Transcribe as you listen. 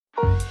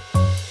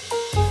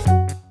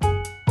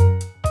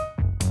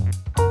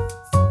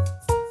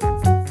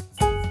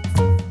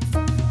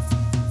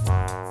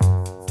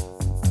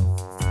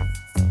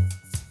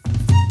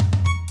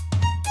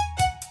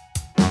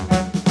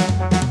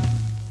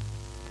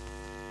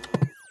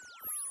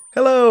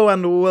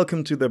and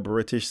welcome to the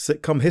British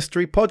Sitcom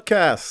History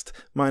Podcast.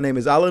 My name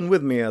is Alan.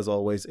 With me, as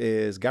always,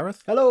 is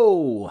Gareth.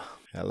 Hello.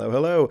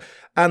 Hello.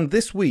 And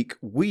this week,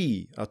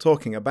 we are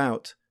talking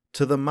about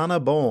To the Manor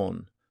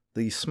Born,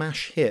 the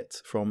smash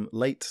hit from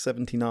late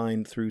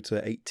 79 through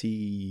to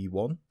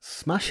 81.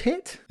 Smash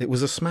hit? It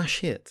was a smash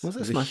hit. Was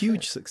it a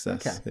huge hit?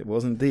 success. Okay. It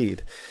was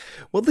indeed.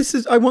 Well,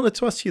 I wanted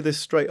to ask you this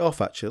straight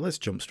off, actually. Let's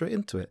jump straight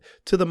into it.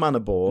 To the Manor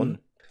Born.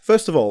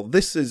 First of all,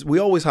 we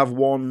always have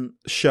one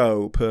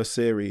show per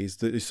series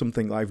that is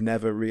something I've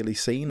never really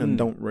seen and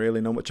don't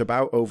really know much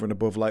about over and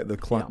above like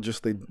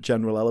just the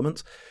general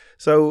elements.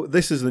 So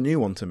this is the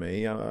new one to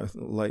me. I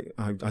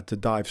had to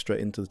dive straight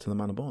into To the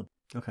Manor Born.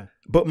 Okay.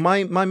 But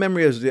my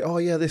memory is,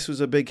 this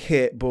was a big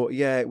hit, but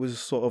yeah, it was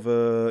sort of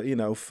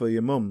for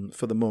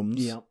the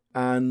mums. Yeah.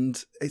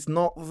 And it's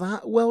not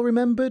that well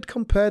remembered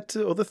compared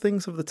to other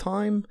things of the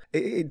time.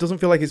 It doesn't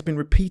feel like it's been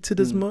repeated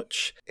as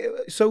much.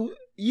 So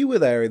you were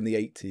there in the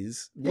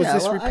 80s. Was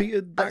this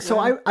repeated back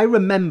then? I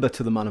remember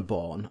To the Manor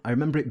Born. I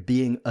remember it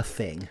being a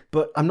thing,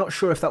 but I'm not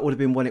sure if that would have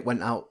been when it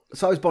went out.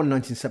 So I was born in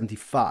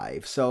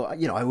 1975. So,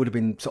 I would have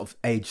been sort of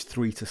aged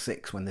 3 to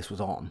 6 when this was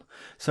on.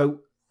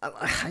 So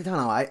I don't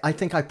know. I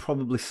think I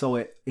probably saw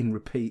it in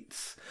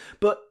repeats.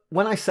 But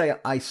when I say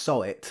I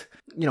saw it,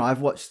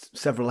 I've watched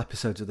several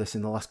episodes of this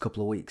in the last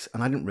couple of weeks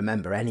and I didn't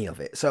remember any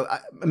of it. So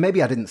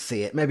maybe I didn't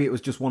see it. Maybe it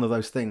was just one of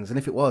those things. And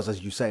if it was,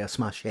 as you say, a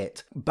smash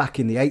hit, back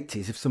in the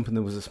 80s, if something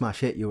that was a smash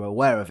hit, you were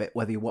aware of it,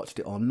 whether you watched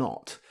it or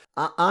not.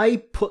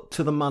 I put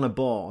To the Manor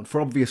Born, for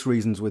obvious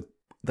reasons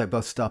they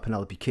both star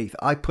Penelope Keith.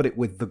 I put it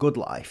with The Good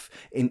Life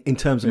in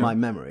terms of my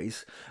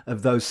memories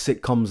of those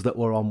sitcoms that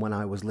were on when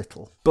I was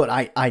little. But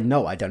I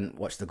know I didn't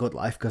watch The Good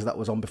Life because that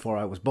was on before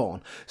I was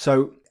born.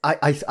 So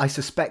I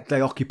suspect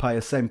they occupy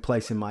the same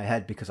place in my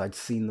head because I'd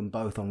seen them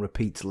both on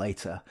repeats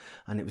later.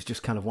 And it was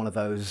just kind of one of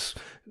those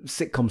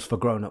sitcoms for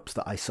grown-ups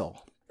that I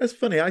saw. It's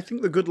funny. I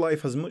think The Good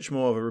Life has much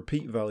more of a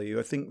repeat value.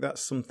 I think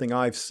that's something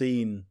I've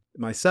seen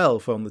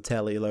myself on the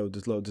telly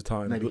loads of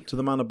times, maybe. But To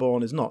the Manor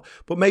Born is not.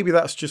 But maybe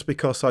that's just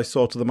because I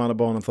saw To the Manor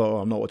Born and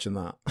thought, I'm not watching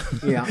that.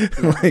 Yeah.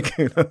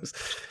 Who knows?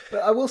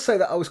 But I will say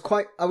that I was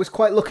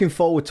quite looking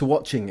forward to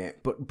watching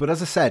it. But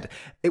as I said,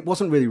 it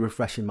wasn't really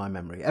refreshing my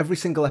memory. Every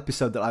single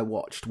episode that I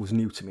watched was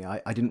new to me.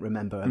 I didn't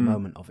remember a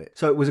moment of it.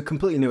 So it was a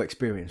completely new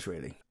experience,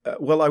 really.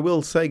 Well, I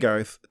will say,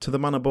 Gareth, To the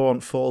Manor Born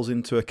falls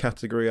into a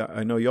category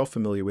I know you're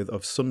familiar with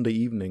of Sunday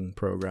evening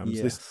programmes.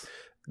 Yes.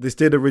 This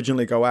did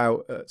originally go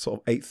out at sort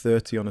of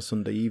 8:30 on a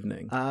Sunday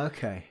evening.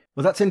 Okay.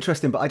 Well, that's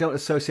interesting, but I don't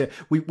associate...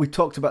 We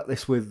talked about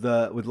this with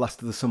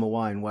Last of the Summer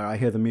Wine, where I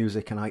hear the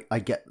music and I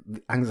get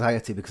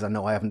anxiety because I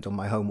know I haven't done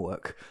my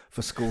homework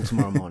for school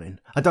tomorrow morning.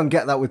 I don't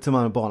get that with To the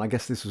Manor Born. I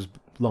guess this was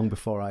long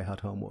before I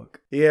had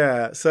homework.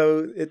 Yeah,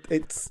 so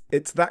it's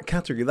that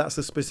category. That's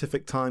a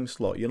specific time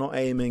slot. You're not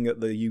aiming at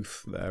the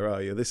youth there,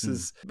 are you? This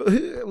is... But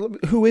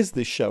who is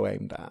this show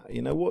aimed at?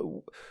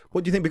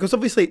 What do you think? Because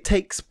obviously it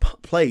takes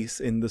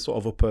place in the sort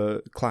of upper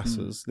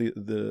classes,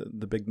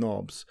 the big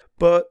knobs,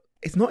 but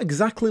it's not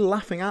exactly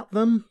laughing at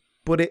them,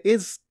 but it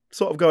is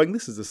sort of going,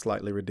 this is a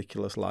slightly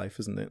ridiculous life,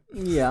 isn't it?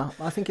 Yeah,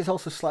 I think it's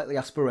also slightly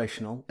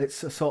aspirational.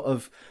 It's a sort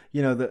of,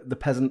 the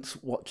peasants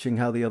watching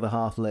how the other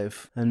half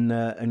live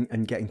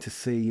and getting to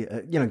see,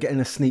 getting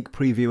a sneak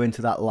preview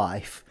into that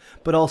life,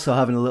 but also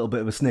having a little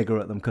bit of a snigger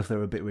at them because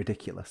they're a bit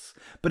ridiculous.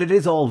 But it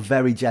is all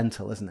very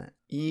gentle, isn't it?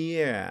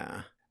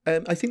 Yeah.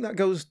 I think that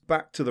goes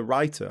back to the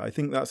writer. I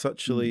think that's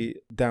actually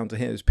down to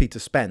him. It's Peter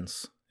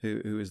Spence.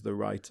 Who is the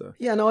writer?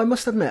 Yeah, no, I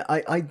must admit,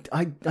 I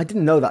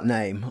didn't know that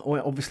name.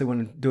 Obviously,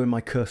 when doing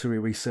my cursory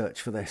research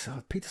for this,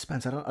 Peter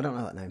Spence, I don't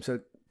know that name.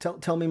 So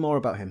tell me more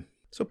about him.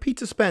 So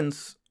Peter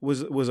Spence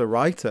was a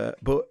writer,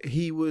 but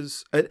he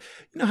was...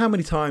 how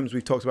many times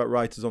we've talked about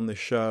writers on this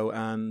show,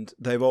 and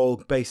they've all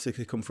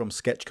basically come from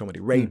sketch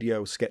comedy,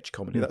 radio sketch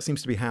comedy. That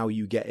seems to be how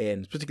you get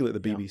in, particularly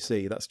at the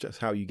BBC. That's just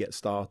how you get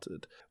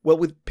started. Well,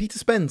 with Peter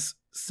Spence,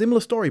 similar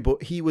story,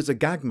 but he was a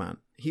gag man.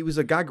 He was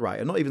a gag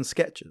writer, not even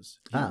sketches.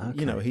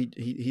 Okay.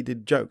 He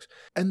did jokes.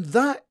 And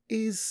that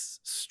is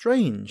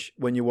strange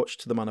when you watch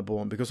To the Manor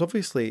Born, because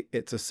obviously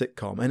it's a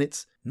sitcom and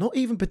it's not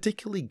even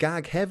particularly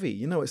gag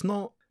heavy.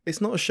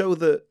 It's not a show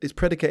that is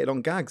predicated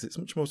on gags. It's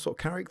much more sort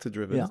of character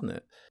driven, isn't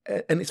it?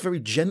 And it's very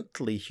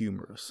gently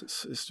humorous.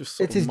 It's just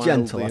sort it of is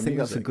gentle. I amusing. think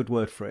that's a good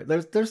word for it.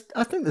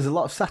 I think there's a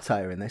lot of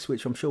satire in this,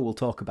 which I'm sure we'll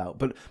talk about.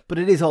 But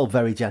it is all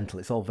very gentle.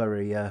 It's all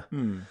very.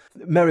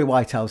 Mary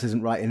Whitehouse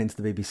isn't writing into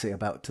the BBC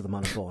about To the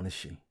Manor Born, is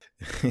she?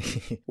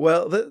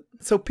 Well,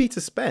 so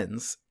Peter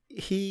Spence,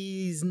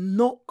 he's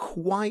not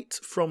quite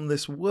from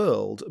this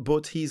world,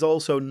 but he's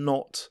also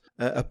not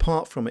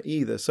apart from it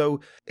either.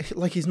 So,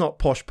 he's not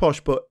posh,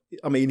 but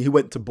I mean, he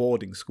went to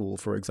boarding school,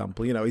 for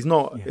example. He's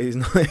not.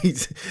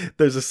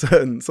 There's a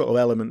certain sort of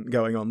element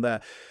going on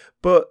there.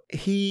 But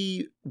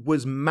he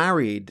was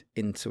married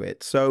into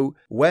it. So,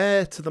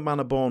 where To the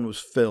Manor Born was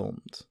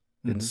filmed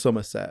in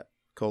Somerset,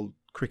 called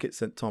Cricket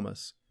St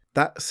Thomas,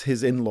 that's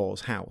his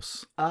in-laws'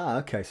 house. Ah,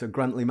 okay. So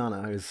Grantley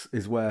Manor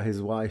is where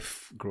his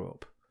wife grew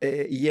up.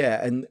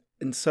 Yeah,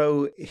 and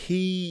so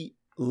he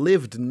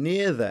lived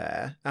near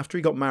there. After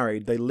he got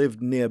married, they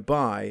lived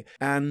nearby,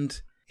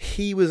 and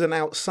he was an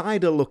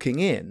outsider looking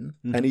in,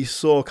 and he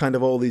saw kind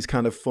of all these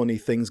kind of funny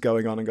things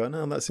going on and going,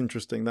 oh, that's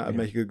interesting, that would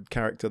make a good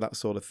character, that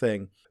sort of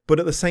thing. But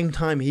at the same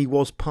time, he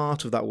was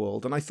part of that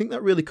world, and I think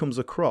that really comes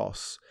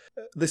across.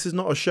 This is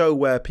not a show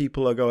where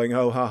people are going,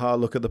 oh, haha,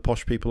 look at the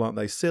posh people, aren't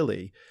they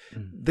silly?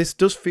 This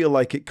does feel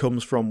like it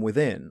comes from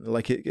within,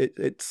 like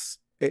it's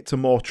a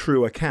more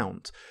true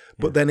account.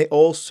 But then it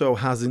also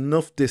has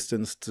enough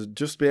distance to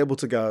just be able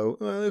to go,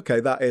 oh, okay,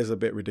 that is a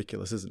bit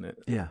ridiculous, isn't it?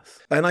 Yes.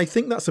 And I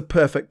think that's a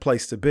perfect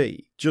place to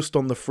be, just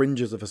on the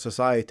fringes of a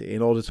society,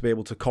 in order to be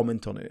able to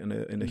comment on it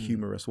in a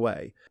humorous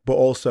way, but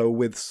also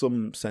with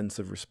some sense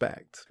of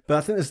respect. But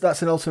I think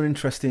that's also an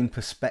interesting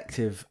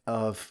perspective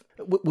of...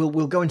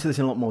 We'll go into this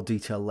in a lot more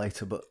detail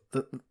later, but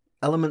the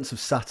elements of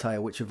satire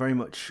which are very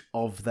much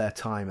of their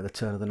time at the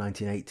turn of the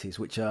 1980s,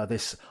 which are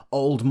this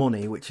old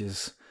money, which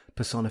is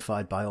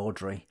personified by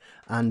Audrey,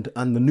 and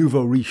the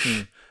nouveau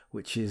riche,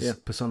 which is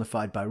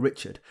personified by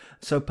Richard.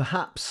 So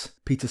perhaps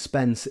Peter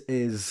Spence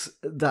is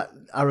that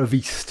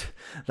arriviste,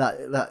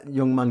 that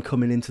young man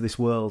coming into this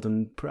world,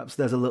 and perhaps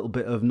there's a little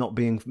bit of not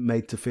being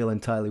made to feel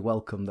entirely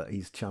welcome that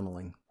he's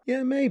channeling.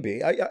 Yeah,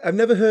 maybe. I've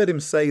never heard him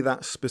say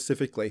that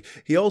specifically.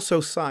 He also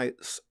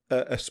cites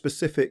a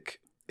specific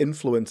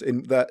influence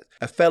in that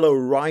a fellow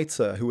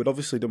writer who had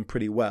obviously done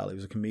pretty well, he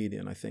was a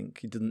comedian, I think,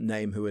 he didn't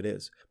name who it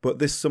is, but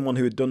this someone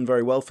who had done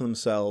very well for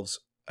themselves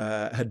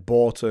had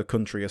bought a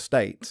country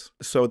estate,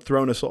 so had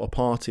thrown a sort of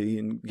party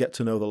and get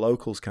to know the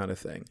locals kind of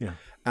thing. Yeah.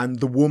 And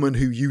the woman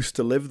who used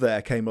to live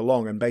there came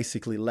along and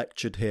basically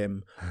lectured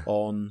him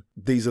on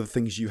these are the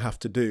things you have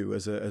to do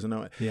as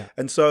an yeah.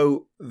 And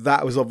so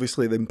that was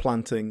obviously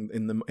implanting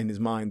in his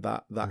mind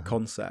that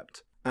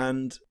concept.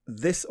 And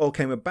this all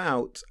came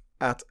about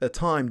at a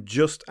time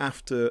just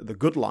after The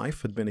Good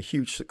Life had been a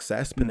huge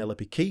success.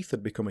 Penelope Keith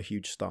had become a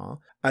huge star.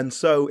 And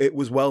so it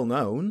was well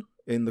known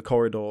in the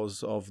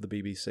corridors of the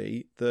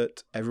BBC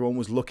that everyone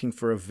was looking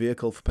for a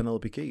vehicle for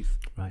Penelope Keith.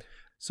 Right.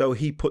 So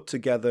he put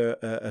together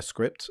a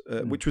script,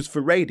 which was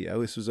for radio.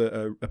 This was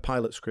a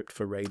pilot script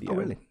for radio. Oh,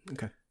 really?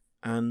 Okay.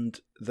 And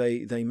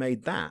they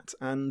made that.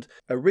 And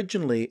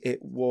originally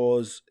it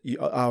was,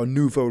 our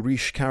nouveau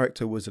riche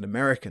character was an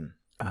American.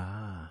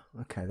 Ah,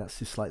 okay.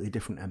 That's a slightly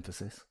different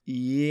emphasis.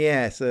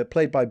 Yes,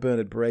 played by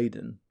Bernard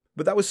Braden.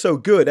 But that was so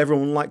good,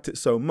 everyone liked it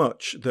so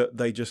much that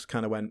they just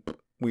kind of went,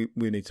 we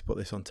need to put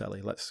this on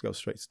telly. Let's go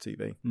straight to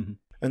TV. Mm-hmm.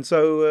 And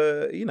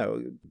so,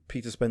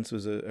 Peter Spence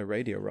was a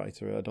radio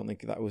writer. I don't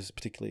think that was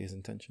particularly his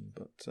intention.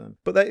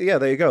 But there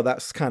you go.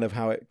 That's kind of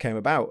how it came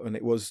about. And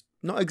it was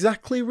not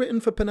exactly written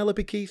for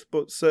Penelope Keith,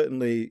 but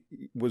certainly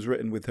was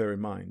written with her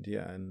in mind.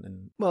 Yeah.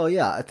 And Well,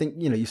 yeah, I think,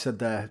 you said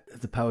there,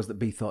 the powers that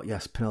be thought,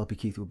 yes, Penelope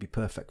Keith would be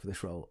perfect for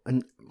this role.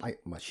 And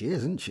she is,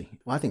 isn't she?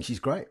 Well, I think she's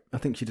great. I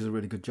think she does a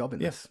really good job in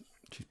this.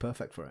 She's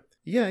perfect for it.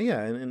 Yeah.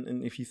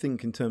 And if you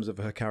think in terms of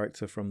her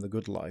character from The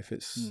Good Life,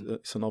 it's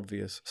an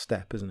obvious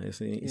step, isn't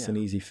it? It's an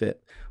easy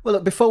fit. Well,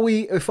 look, before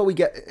we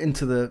get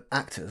into the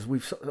actors,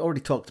 we've already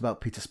talked about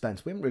Peter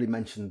Spence. We haven't really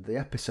mentioned the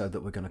episode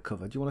that we're going to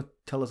cover. Do you want to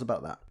tell us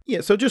about that?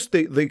 Yeah, so just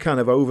the kind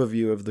of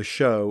overview of the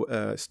show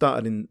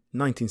started in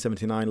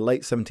 1979,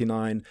 late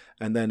 79,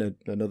 and then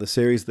another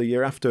series the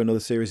year after, another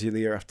series the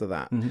year after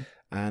that. Mm-hmm.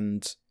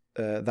 And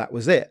that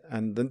was it.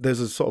 And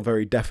there's a sort of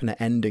very definite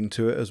ending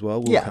to it as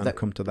well. We'll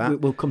come to that.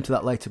 We'll come to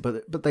that later,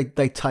 but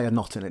they tie a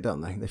knot in it,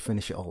 don't they? They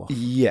finish it all off.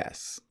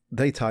 Yes,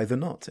 they tie the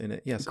knot in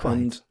it, yes.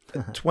 Quite.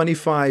 And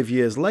 25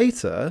 years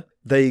later,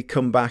 they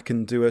come back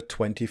and do a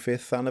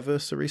 25th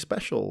anniversary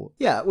special.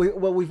 Yeah,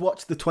 we've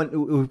watched that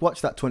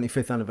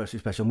 25th anniversary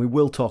special, and we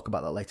will talk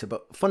about that later.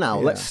 But for now,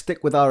 let's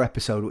stick with our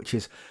episode, which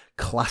is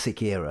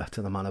classic era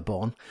to the Manor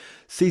Born.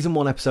 Season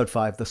 1, Episode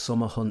 5, The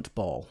Summer Hunt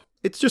Ball.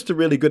 It's just a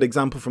really good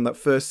example from that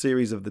first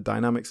series of the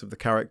dynamics of the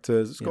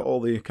characters. It's got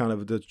all the kind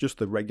of just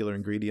the regular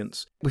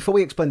ingredients. Before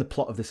we explain the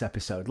plot of this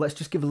episode, let's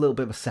just give a little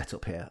bit of a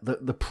setup here,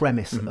 the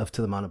premise of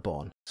To the Manor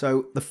Born.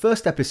 So the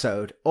first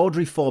episode,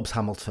 Audrey Forbes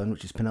Hamilton,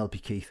 which is Penelope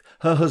Keith,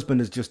 her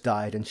husband has just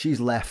died and she's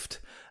left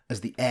as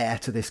the heir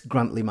to this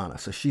Grantley Manor.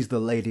 So she's the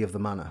lady of the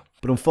manor.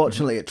 But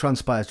unfortunately, it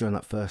transpires during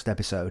that first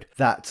episode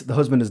that the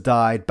husband has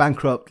died,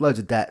 bankrupt, loads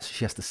of debts.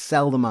 She has to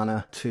sell the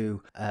manor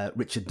to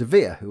Richard de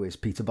Vere, who is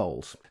Peter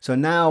Bowles. So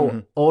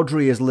now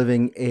Audrey is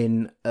living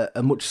in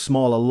a much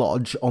smaller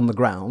lodge on the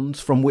grounds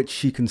from which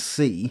she can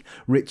see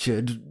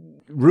Richard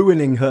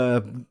ruining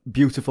her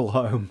beautiful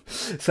home.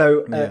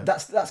 So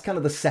that's kind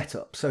of the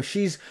setup. So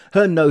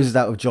her nose is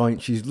out of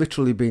joint. She's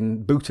literally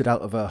been booted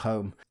out of her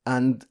home.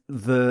 And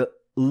the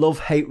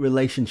love-hate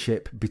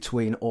relationship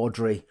between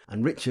Audrey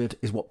and Richard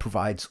is what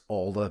provides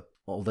all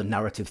the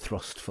narrative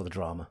thrust for the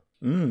drama.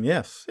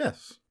 Yes.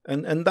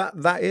 And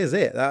that is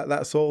it.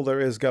 That's all there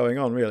is going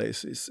on, really.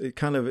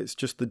 It's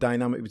just the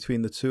dynamic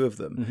between the two of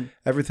them. Mm-hmm.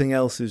 Everything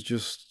else is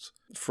just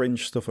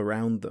fringe stuff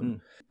around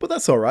them. But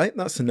that's all right.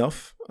 That's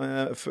enough.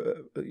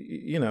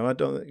 You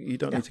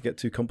don't need to get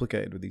too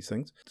complicated with these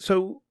things.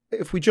 So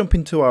if we jump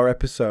into our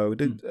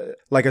episode,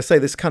 like I say,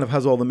 this kind of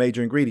has all the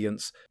major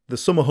ingredients. The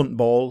summer hunt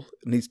ball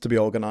needs to be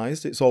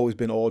organised. It's always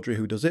been Audrey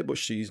who does it, but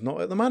she's not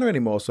at the manor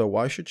anymore, so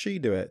why should she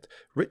do it?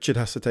 Richard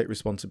has to take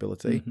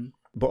responsibility,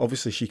 but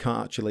obviously she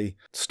can't actually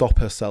stop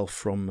herself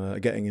from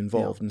getting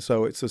involved. And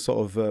so it's a sort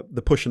of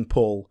the push and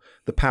pull,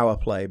 the power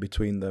play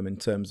between them in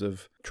terms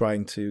of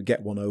trying to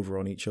get one over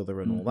on each other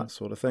and all that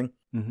sort of thing.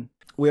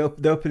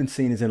 The opening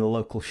scene is in a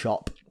local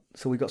shop.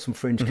 So we got some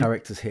fringe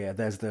characters here.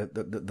 There's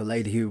the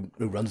lady who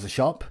runs the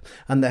shop,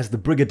 and there's the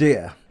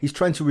brigadier. He's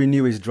trying to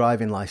renew his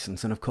driving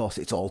license, and of course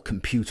it's all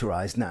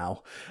computerized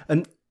now.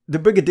 And the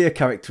brigadier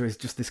character is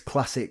just this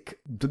classic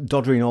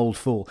doddering old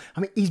fool. I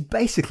mean, he's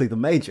basically the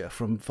major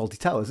from Fawlty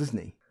Towers, isn't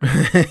he?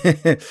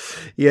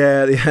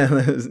 yeah,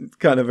 it's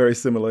kind of very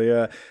similar,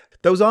 yeah.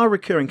 Those are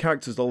recurring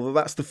characters, although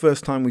that's the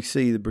first time we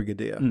see the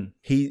Brigadier.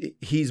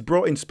 He's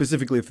brought in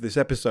specifically for this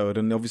episode,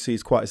 and obviously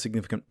he's quite a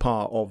significant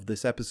part of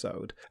this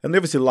episode. And they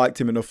obviously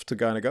liked him enough to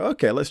kind of go,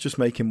 okay, let's just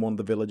make him one of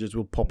the villagers.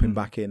 We'll pop him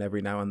back in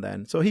every now and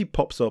then. So he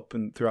pops up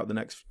and throughout the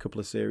next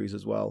couple of series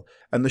as well.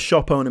 And the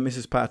shop owner,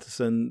 Mrs.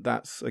 Patterson,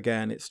 that's,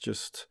 again, it's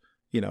just...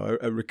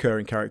 a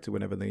recurring character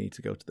whenever they need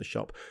to go to the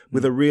shop,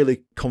 with a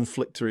really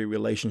conflictory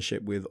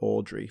relationship with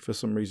Audrey. For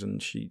some reason,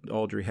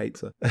 Audrey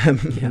hates her.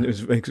 It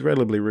was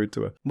incredibly rude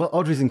to her. Well,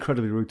 Audrey's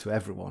incredibly rude to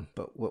everyone,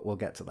 but we'll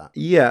get to that.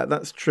 Yeah,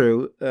 that's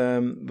true.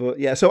 But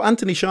yeah, so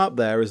Anthony Sharp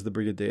there is the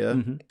Brigadier.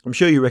 I'm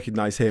sure you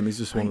recognise him. He's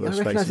just one of those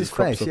faces. I recognise his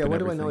face. Yeah, where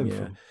do I know him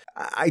from?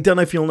 I don't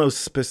know if you'll know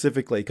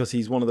specifically, because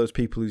he's one of those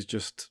people who's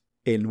just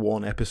in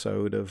one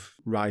episode of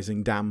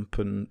Rising Damp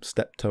and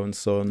Steptoe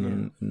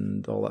Son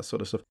and all that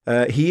sort of stuff.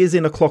 He is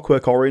in A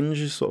Clockwork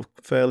Orange, sort of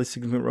fairly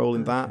significant role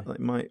in that. Like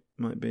might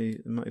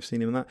have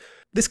seen him in that.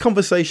 This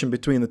conversation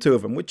between the two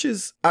of them, which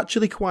is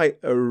actually quite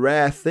a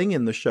rare thing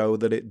in the show,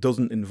 that it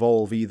doesn't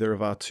involve either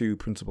of our two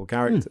principal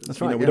characters. That's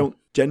right. We don't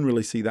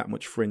generally see that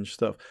much fringe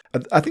stuff.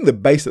 I think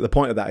the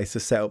point of that is to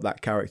set up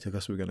that character,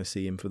 because we're going to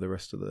see him for the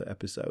rest of the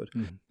episode.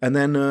 And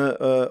then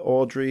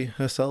Audrey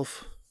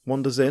herself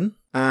wanders in,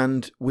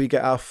 and we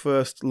get our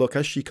first look,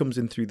 as she comes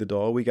in through the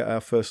door, we get our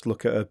first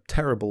look at a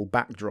terrible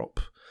backdrop.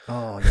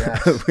 Oh,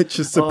 yes. Which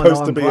is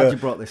supposed to be I'm glad you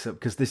brought this up,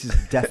 because this is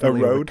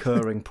definitely a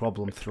recurring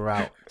problem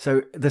throughout.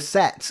 So the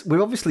sets,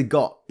 we've obviously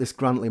got this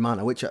Grantley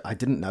Manor, which I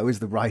didn't know is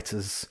the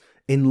writer's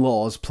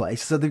in-laws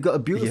place. So they've got a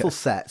beautiful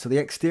set. So the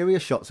exterior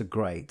shots are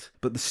great,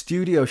 but the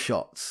studios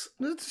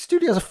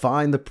are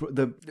fine.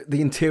 The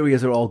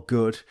interiors are all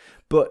good,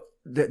 but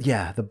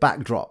the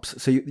backdrops.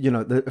 So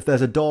if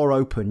there's a door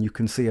open, you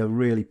can see a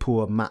really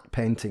poor matte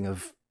painting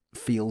of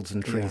fields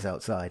and trees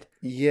outside.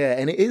 Yeah,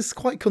 and it is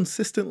quite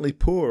consistently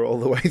poor all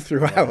the way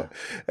throughout.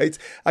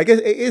 I guess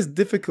it is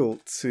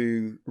difficult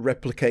to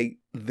replicate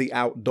the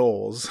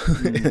outdoors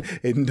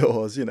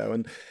indoors,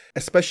 and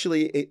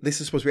especially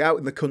this is supposed to be out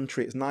in the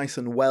country. It's nice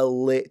and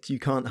well lit. You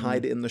can't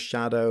hide it in the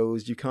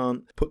shadows. You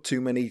can't put too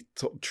many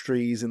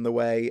trees in the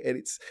way.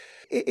 It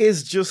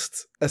is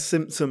just a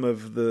symptom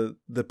of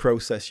the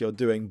process you're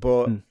doing,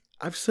 but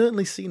I've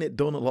certainly seen it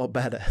done a lot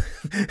better.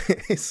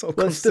 It's so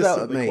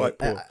consistently quite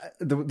poor.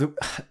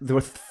 There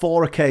were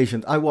 4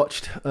 occasions. I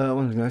watched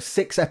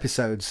 6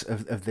 episodes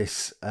of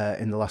this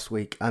in the last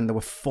week, and there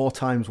were 4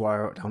 times where I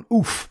wrote down,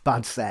 oof,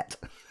 bad set.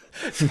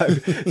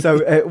 so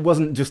it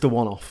wasn't just a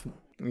one-off.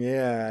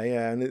 Yeah,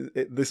 and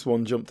this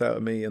one jumped out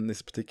at me in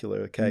this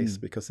particular case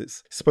because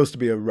it's supposed to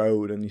be a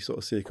road, and you sort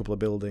of see a couple of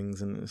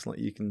buildings, and it's like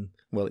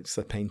it's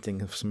a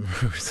painting of some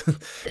roads.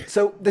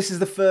 So this is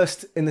the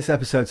first in this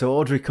episode. So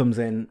Audrey comes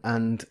in,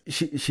 and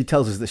she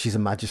tells us that she's a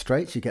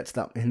magistrate. She gets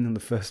that in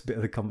the first bit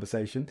of the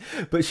conversation.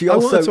 But I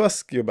wanted to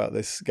ask you about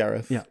this,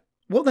 Gareth. Yeah.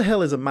 What the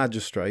hell is a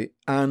magistrate,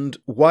 and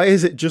why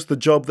is it just the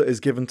job that is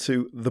given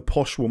to the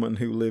posh woman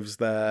who lives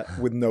there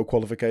with no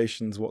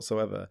qualifications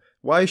whatsoever?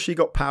 Why has she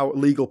got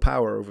legal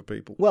power over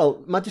people?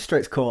 Well,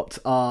 magistrates' courts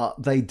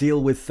they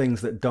deal with things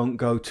that don't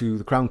go to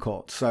the Crown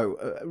Court,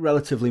 so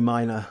relatively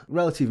minor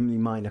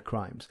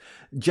crimes.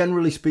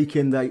 Generally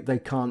speaking, they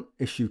can't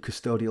issue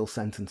custodial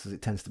sentences.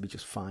 It tends to be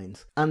just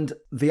fines. And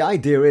the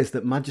idea is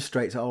that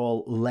magistrates are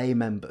all lay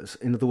members.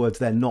 In other words,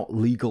 they're not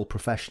legal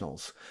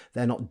professionals.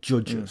 They're not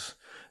judges.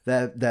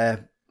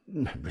 They're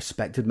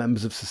respected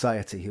members of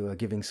society who are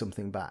giving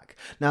something back.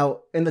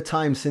 Now, in the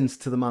time since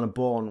To the Manor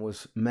Born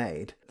was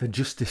made, the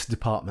Justice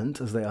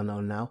Department, as they are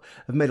known now,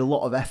 have made a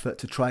lot of effort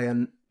to try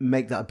and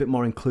make that a bit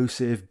more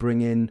inclusive,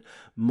 bring in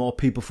more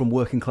people from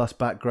working class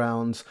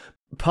backgrounds.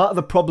 Part of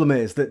the problem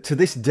is that to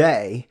this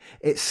day,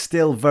 it's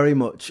still very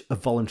much a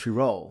voluntary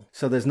role.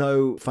 So there's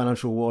no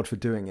financial reward for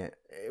doing it.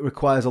 It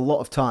requires a lot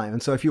of time.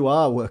 And so if you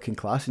are working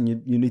class and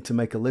you need to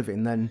make a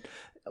living, then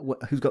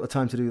who's got the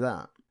time to do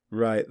that?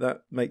 Right,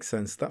 that makes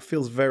sense. That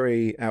feels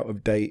very out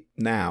of date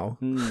now.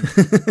 I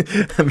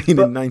mean,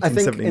 But in I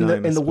think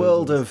 1979, in the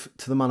world it was. of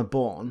To the Manor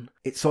Born,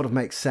 it sort of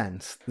makes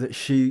sense that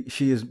she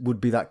would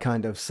be that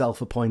kind of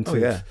self-appointed Oh,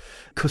 yeah.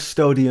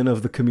 custodian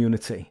of the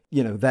community,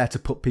 there to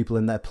put people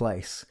in their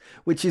place,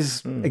 which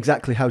is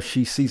exactly how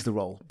she sees the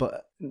role.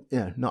 But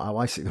not how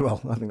I see the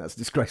role. I think that's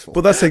disgraceful.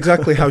 But that's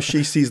exactly how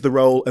she sees the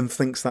role and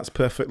thinks that's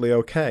perfectly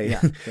okay.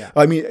 Yeah.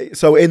 I mean,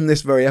 so in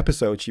this very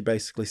episode, she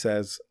basically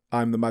says,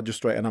 I'm the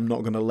magistrate and I'm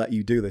not going to let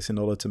you do this in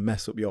order to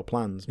mess up your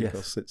plans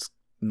because it's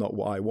not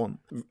what I want.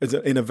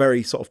 In a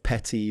very sort of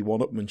petty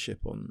one-upmanship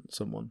on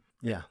someone.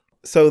 Yeah.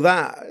 So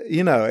that,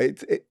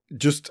 it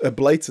just a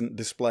blatant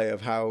display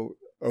of how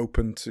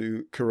open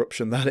to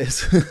corruption that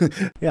is.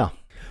 Yeah.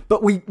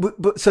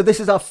 But so this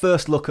is our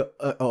first look at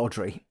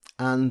Audrey.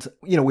 And,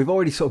 we've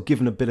already sort of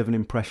given a bit of an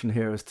impression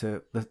here as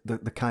to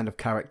the kind of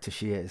character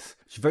she is.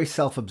 She's very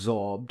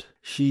self-absorbed.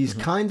 She's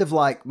kind of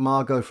like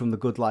Margot from The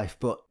Good Life,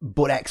 but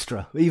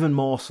extra, even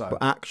more so.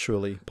 But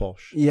actually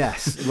posh.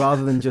 Yes,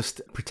 rather than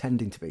just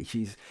pretending to be.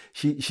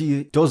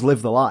 She does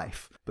live the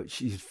life, but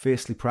she's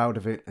fiercely proud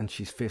of it and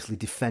she's fiercely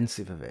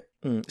defensive of it.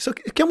 So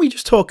can we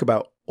just talk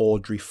about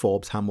Audrey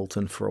Forbes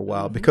Hamilton for a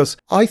while? Because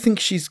I think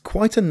she's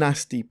quite a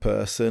nasty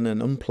person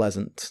and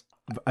unpleasant.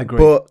 Agree.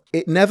 But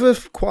it never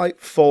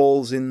quite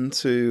falls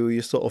into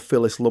your sort of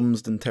Phyllis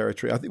Lumsden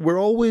territory. I think we're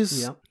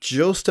always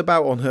just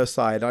about on her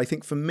side. I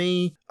think for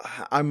me,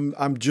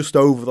 I'm just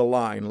over the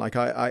line. Like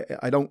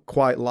I don't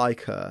quite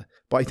like her,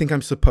 but I think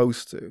I'm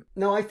supposed to.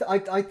 No,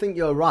 I think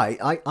you're right.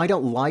 I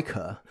don't like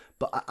her,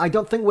 but I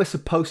don't think we're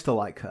supposed to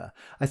like her.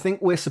 I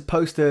think we're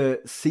supposed to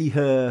see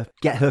her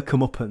get her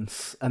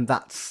comeuppance, and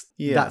that's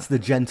the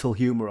gentle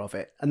humour of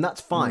it, and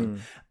that's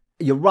fine.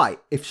 You're right.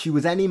 If she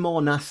was any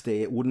more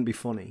nasty, it wouldn't be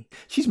funny.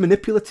 She's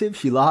manipulative.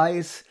 She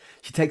lies.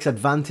 She takes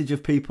advantage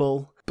of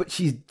people. But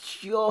she's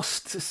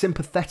just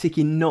sympathetic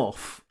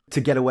enough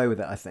to get away with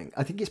it, I think.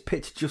 I think it's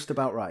pitched just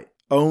about right.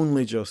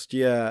 Only just,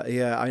 yeah.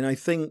 And I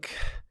think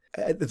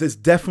there's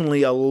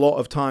definitely a lot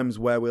of times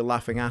where we're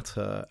laughing at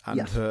her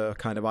and her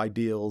kind of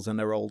ideals and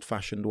her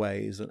old-fashioned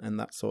ways and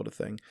that sort of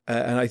thing.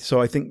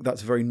 So I think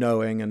that's very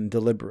knowing and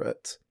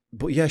deliberate.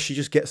 But yeah, she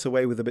just gets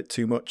away with a bit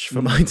too much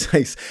for my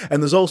taste.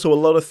 And there's also a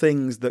lot of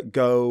things that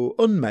go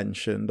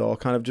unmentioned or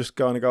kind of just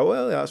go,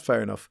 well, yeah, that's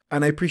fair enough.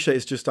 And I appreciate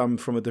it's just I'm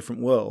from a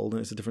different world and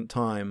it's a different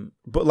time.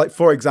 But like,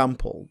 for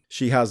example,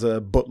 she has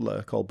a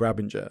butler called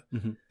Brabinger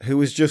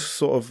who is just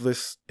sort of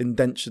this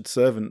indentured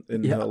servant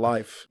in her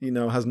life,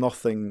 has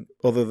nothing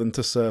other than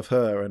to serve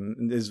her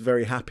and is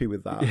very happy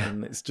with that. Yeah.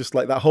 And it's just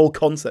like that whole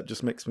concept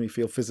just makes me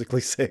feel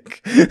physically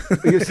sick.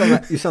 You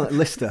sound like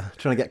Lister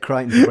trying to get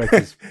Crichton to break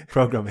his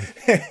programming.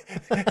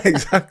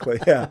 Exactly,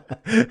 yeah.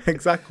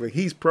 Exactly.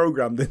 He's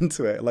programmed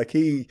into it. Like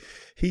he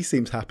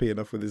seems happy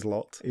enough with his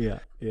lot. Yeah.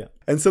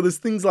 And so there's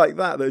things like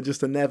that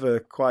are never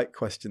quite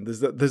questioned.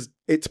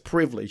 It's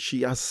privilege.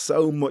 She has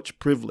so much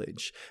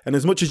privilege. And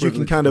as much as you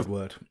can kind of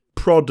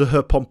prod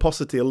her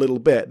pomposity a little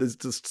bit, there's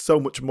just so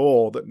much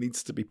more that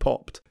needs to be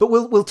popped. But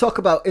we'll talk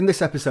about in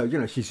this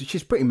episode,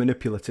 she's pretty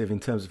manipulative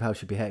in terms of how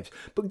she behaves.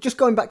 But just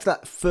going back to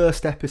that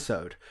first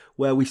episode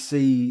where we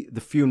see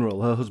the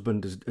funeral, her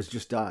husband has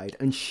just died,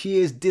 and she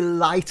is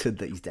delighted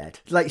that he's dead.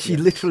 Like she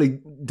literally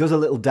does a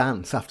little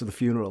dance after the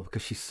funeral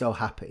because she's so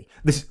happy.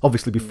 This is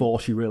obviously before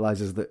she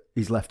realises that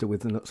he's left her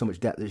with so much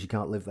debt that she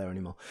can't live there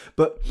anymore.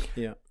 But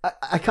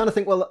I kind of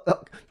think, well,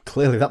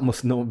 clearly that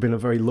must not have been a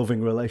very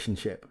loving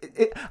relationship.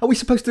 Are we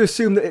supposed to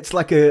assume that it's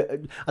like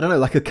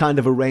like a kind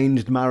of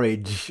arranged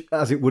marriage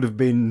as it would have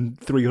been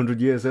 300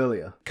 years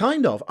earlier?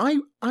 Kind of.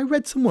 I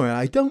read somewhere,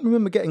 I don't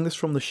remember getting this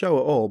from the show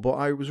at all, but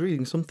I was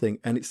reading something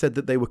and it said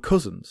that they were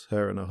cousins,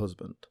 her and her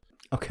husband.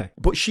 Okay.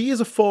 But she is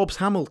a Forbes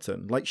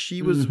Hamilton. Like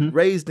she was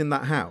raised in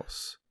that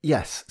house.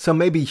 Yes, so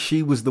maybe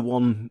she was the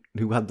one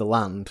who had the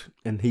land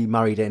and he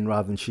married in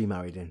rather than she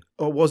married in.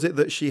 Or was it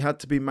that she had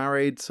to be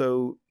married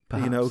so,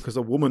 Perhaps. Because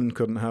a woman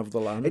couldn't have the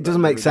land? It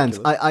doesn't make sense.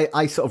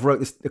 I sort of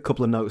wrote a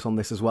couple of notes on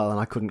this as well and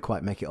I couldn't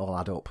quite make it all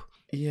add up.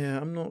 Yeah,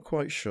 I'm not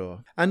quite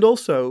sure. And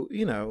also,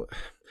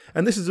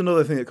 and this is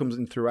another thing that comes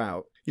in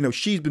throughout,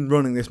 she's been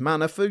running this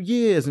manor for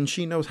years and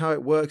she knows how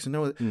it works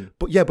and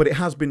but it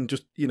has been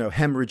just,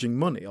 hemorrhaging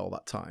money all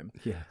that time.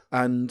 Yeah.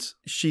 And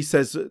she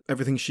says that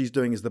everything she's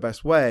doing is the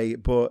best way,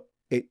 but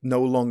it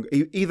no longer,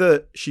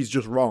 either she's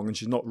just wrong and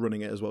she's not running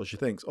it as well as she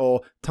thinks,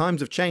 or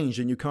times have changed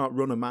and you can't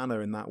run a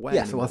manor in that way.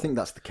 Yeah, so I think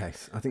that's the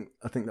case. I think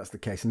that's the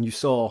case. And you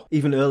saw,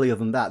 even earlier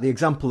than that, the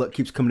example that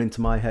keeps coming into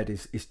my head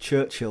is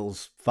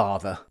Churchill's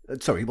father.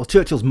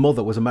 Churchill's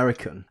mother was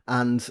American.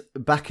 And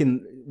back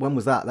in, when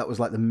was that? That was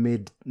like the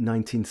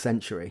mid-19th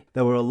century.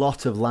 There were a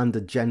lot of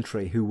landed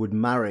gentry who would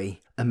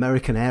marry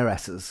American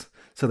heiresses.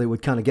 So they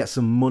would kind of get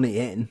some money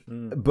in,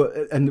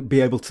 and be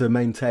able to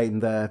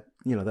maintain their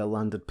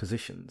landed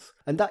positions.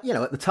 And that,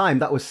 at the time,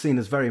 that was seen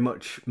as very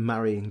much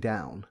marrying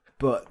down.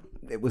 But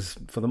it was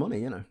for the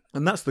money,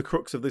 And that's the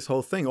crux of this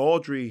whole thing.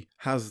 Audrey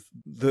has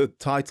the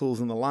titles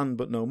and the land,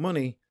 but no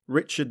money.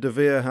 Richard de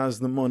Vere has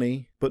the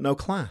money but no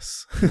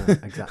class. No,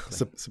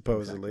 exactly.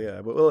 Supposedly,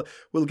 yeah. But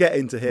we'll get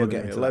into him. We'll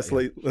get into let's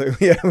that,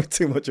 yeah,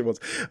 too much at once.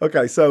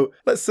 Okay, so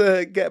let's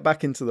get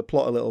back into the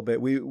plot a little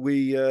bit.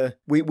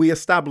 We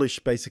establish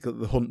basically that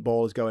the hunt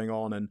ball is going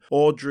on, and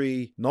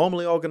Audrey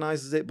normally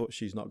organises it, but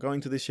she's not going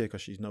to this year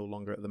because she's no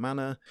longer at the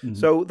manor. Mm-hmm.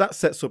 So that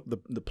sets up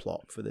the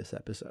plot for this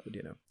episode,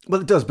 you know.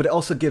 Well, it does, but it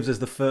also gives us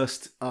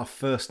our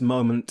first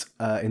moment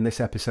in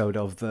this episode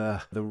of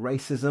the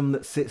racism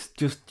that sits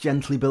just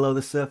gently below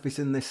the surface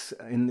in this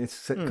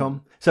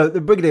sitcom. So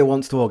the Brigadier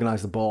wants to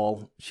organise the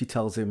ball. She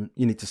tells him,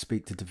 you need to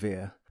speak to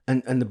DeVere.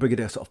 And the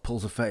Brigadier sort of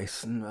pulls a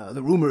face. And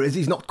the rumour is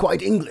he's not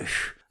quite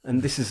English.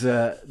 And this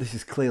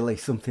is clearly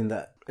something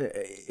that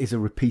is a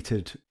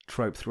repeated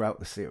trope throughout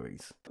the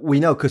series. We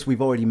know because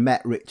we've already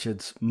met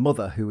Richard's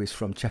mother, who is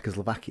from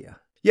Czechoslovakia.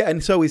 Yeah,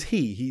 and so is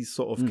he. He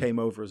sort of came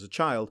over as a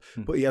child,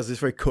 but he has this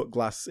very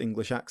cut-glass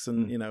English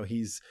accent. You know,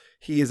 he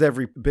is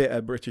every bit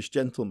a British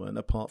gentleman,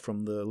 apart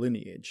from the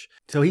lineage.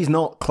 So he's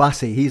not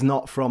classy. He's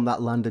not from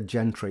that landed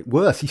gentry.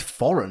 Worse, he's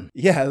foreign.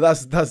 Yeah,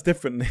 that's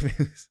different.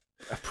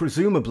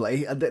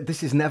 Presumably,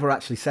 this is never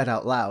actually said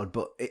out loud,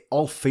 but it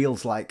all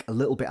feels like a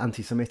little bit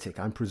anti-Semitic.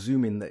 I'm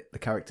presuming that the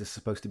character's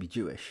supposed to be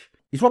Jewish.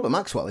 He's Robert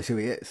Maxwell, is who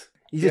he is.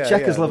 He's a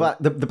Czechoslovak,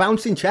 the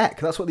bouncing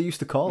Czech. That's what they used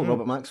to call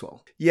Robert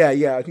Maxwell.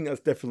 Yeah, I think that's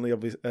definitely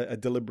a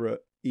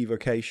deliberate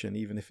evocation,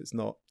 even if it's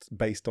not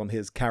based on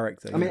his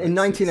character. I mean, in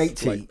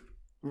 1980,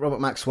 Robert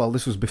Maxwell,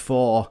 this was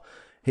before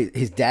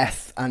his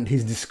death and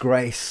his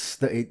disgrace,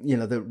 that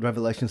the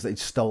revelations that he'd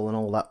stolen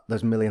all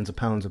those millions of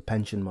pounds of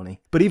pension money.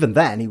 But even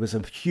then, he was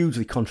a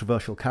hugely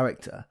controversial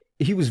character.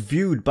 He was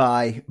viewed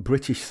by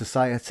British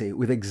society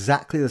with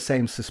exactly the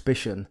same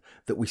suspicion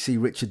that we see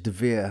Richard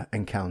DeVere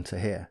encounter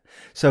here.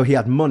 So he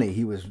had money,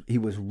 he was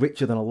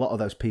richer than a lot of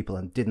those people,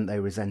 and didn't they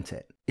resent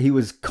it? He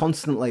was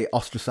constantly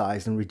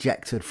ostracised and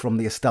rejected from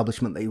the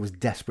establishment that he was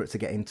desperate to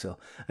get into.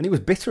 And he was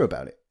bitter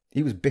about it.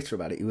 He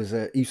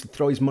used to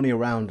throw his money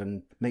around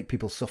and make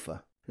people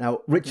suffer.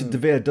 Now, Richard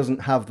DeVere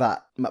doesn't have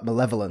that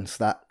malevolence,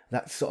 that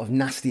sort of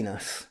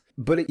nastiness.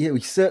 But he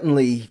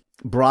certainly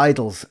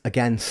bridles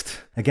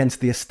against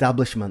the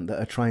establishment that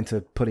are trying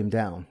to put him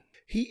down.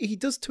 He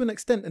does to an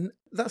extent, and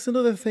that's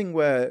another thing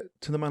where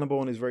To the Manor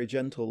Born is very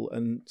gentle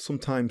and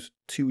sometimes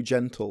too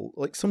gentle.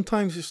 Like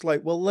sometimes it's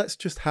like, well, let's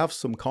just have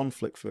some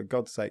conflict for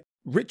God's sake.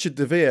 Richard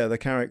DeVere, the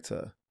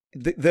character,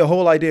 the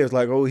whole idea is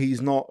like, oh, he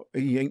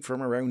ain't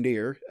from around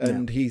here,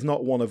 and he's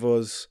not one of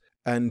us,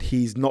 and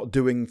he's not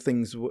doing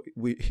things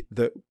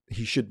that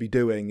he should be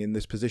doing in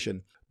this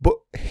position. But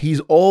he's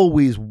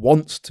always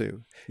wants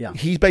to. Yeah.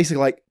 He's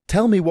basically like,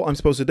 tell me what I'm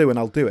supposed to do and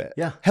I'll do it.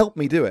 Yeah. Help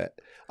me do it.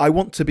 I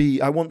want to be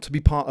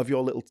part of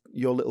your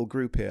little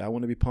group here. I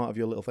want to be part of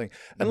your little thing.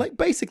 And like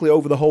basically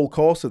over the whole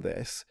course of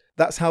this,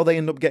 that's how they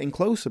end up getting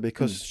closer,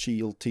 because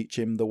she'll teach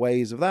him the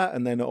ways of that,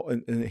 and then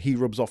and he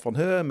rubs off on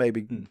her,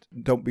 maybe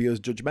don't be as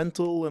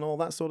judgmental and all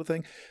that sort of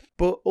thing.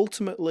 But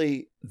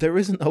ultimately, there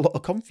isn't a lot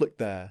of conflict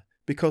there,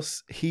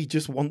 because he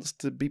just wants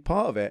to be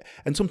part of it.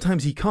 And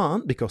sometimes he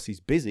can't because he's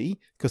busy,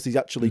 because he's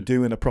actually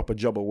doing a proper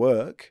job of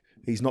work.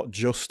 He's not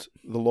just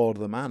the Lord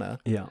of the Manor.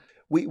 Yeah.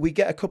 We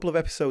get a couple of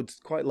episodes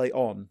quite late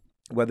on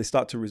where they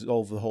start to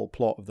resolve the whole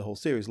plot of the whole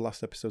series,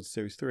 last episode of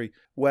series 3,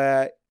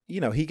 where,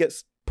 he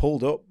gets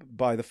pulled up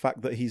by the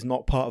fact that he's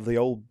not part of the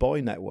old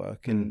boy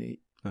network. And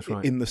that's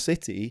right. In the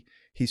city,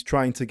 he's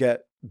trying to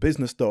get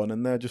business done,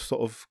 and they're just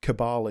sort of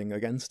caballing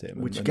against him.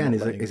 Which again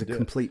is a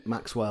complete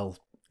Maxwell.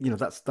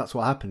 That's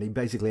what happened. He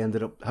basically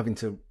ended up having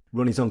to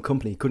run his own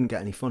company. He couldn't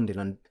get any funding,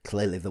 and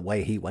clearly the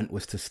way he went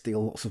was to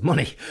steal lots of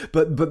money.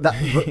 But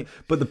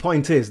the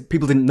point is,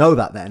 people didn't know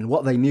that then.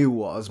 What they knew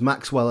was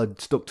Maxwell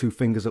had stuck two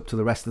fingers up to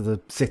the rest of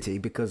the city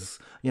because,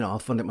 I'll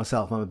fund it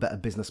myself. I'm a better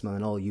businessman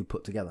than all you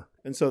put together.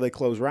 And so they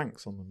close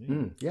ranks on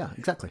them. Yeah,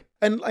 exactly.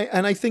 And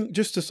I think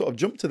just to sort of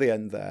jump to the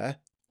end there,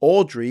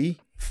 Audrey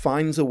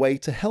finds a way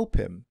to help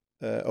him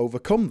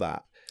overcome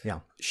that.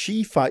 Yeah.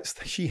 She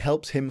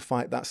helps him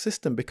fight that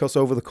system, because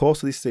over the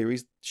course of this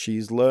series,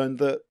 she's learned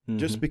that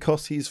just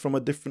because he's from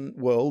a different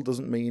world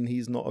doesn't mean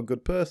he's not a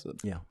good person.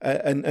 Yeah.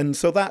 And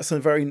so that's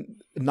a very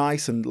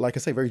nice and, like I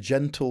say, very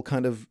gentle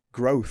kind of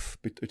growth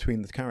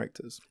between the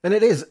characters. And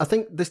it is. I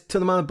think this To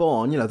the Manor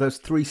Born, those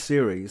 3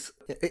 series,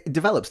 it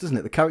develops, doesn't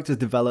it? The characters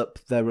develop,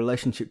 their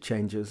relationship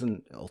changes,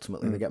 and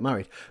ultimately they get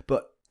married.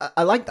 But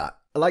I like that.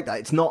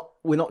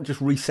 We're not just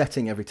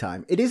resetting every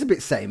time. It is a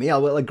bit samey. I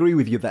will agree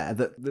with you there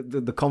that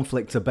the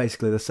conflicts are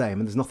basically the same,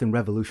 and there's nothing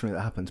revolutionary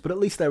that happens. But at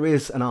least there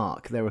is an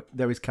arc.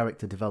 There is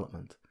character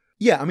development.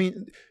 Yeah, I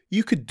mean,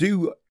 you could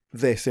do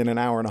this in an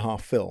 1.5-hour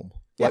film.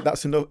 Like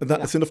that's enough.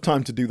 That's enough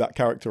time to do that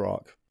character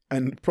arc.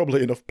 And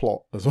probably enough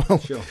plot as well.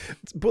 Sure.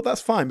 But that's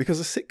fine,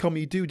 because a sitcom,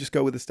 you do just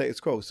go with the status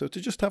quo. So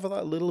to just have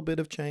that little bit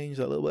of change,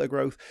 that little bit of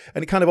growth,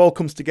 and it kind of all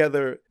comes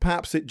together.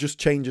 Perhaps it just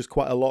changes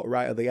quite a lot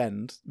right at the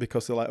end,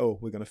 because they're like, oh,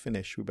 we're going to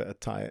finish. We better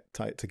tie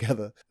it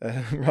together,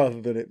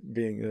 rather than it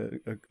being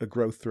a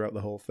growth throughout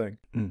the whole thing.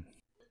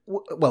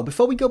 Well,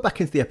 before we go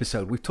back into the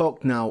episode, we've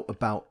talked now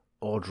about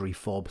Audrey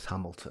Forbes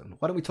Hamilton.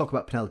 Why don't we talk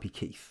about Penelope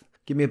Keith?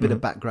 Give me a bit of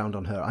background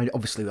on her.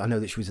 Obviously, I know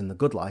that she was in The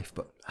Good Life,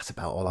 but that's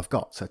about all I've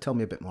got. So tell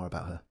me a bit more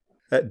about her.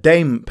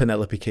 Dame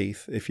Penelope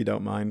Keith, if you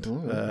don't mind.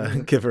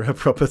 Give her a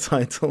proper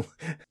title.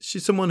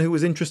 She's someone who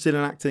was interested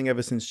in acting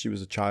ever since she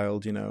was a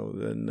child,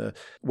 and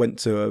went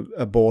to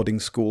a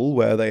boarding school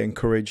where they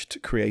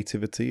encouraged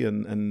creativity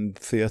and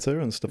theatre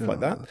and stuff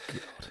like that.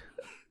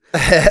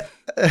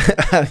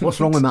 What's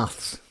wrong with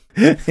maths?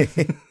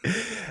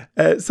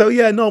 So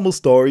yeah, normal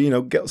story,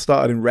 get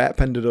started in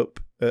rep, ended up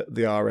at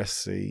the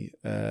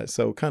RSC,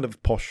 so kind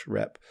of posh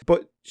rep.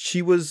 But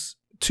she was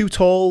too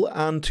tall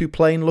and too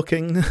plain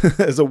looking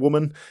as a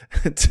woman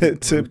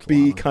to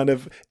be kind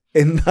of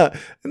in that.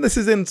 And this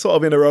is in sort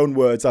of in her own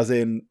words, as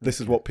in,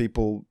 this is what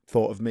people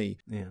thought of me.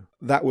 Yeah.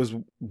 That was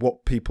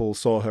what people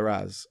saw her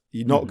as.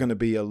 You're not going to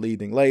be a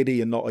leading lady.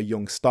 You're not a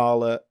young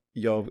starlet.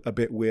 You're a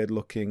bit weird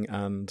looking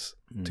and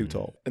too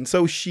tall. And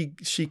so she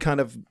kind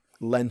of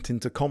lent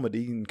into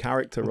comedy and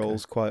character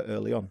roles quite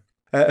early on.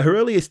 Her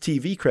earliest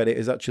TV credit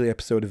is actually an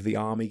episode of The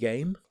Army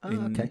Game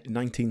in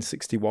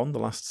 1961, the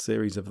last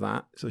series of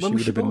that. So when she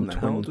would have been 20,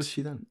 how old was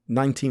she then?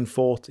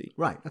 1940.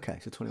 Right, okay,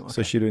 so 21. Okay.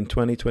 So she'd have been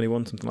 20,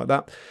 21, something like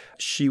that.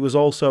 She was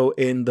also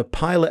in the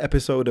pilot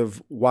episode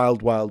of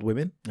Wild Wild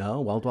Women.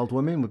 Oh, Wild Wild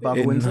Women with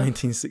Barbara in Windsor?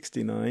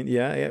 1969.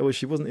 Yeah, well,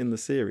 she wasn't in the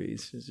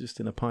series. She was just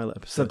in a pilot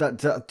episode. So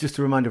that just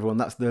to remind everyone,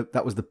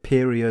 that was the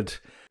period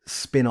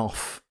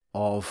spin-off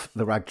of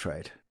the rag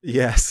trade.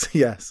 Yes,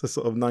 a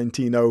sort of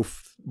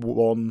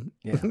 1901,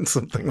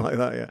 something like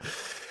that,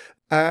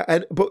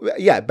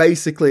 yeah.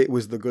 Basically it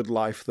was The Good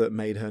Life that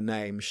made her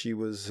name. She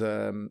was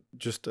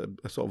just a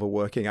sort of a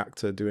working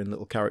actor doing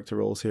little character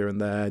roles here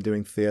and there,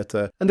 doing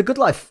theatre. And The Good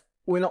Life,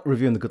 we're not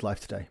reviewing The Good Life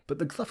today, but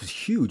The Good Life was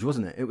huge,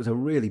 wasn't it? It was a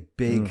really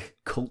big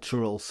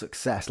cultural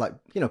success. Like,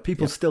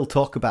 people still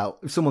talk about,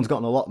 if someone's got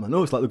an allotment,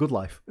 it's like The Good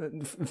Life,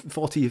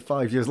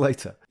 45 years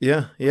later.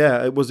 Yeah,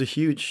 it was a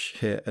huge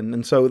hit.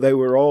 And so they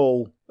were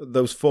all,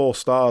 those 4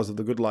 stars of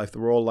The Good Life, they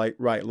were all like,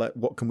 right,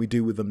 what can we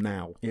do with them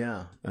now?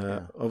 Yeah.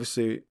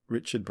 Obviously,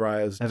 Richard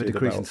Briers Ever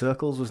Decreasing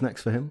Circles was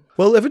next for him.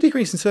 Well, Ever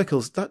Decreasing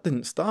Circles, that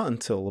didn't start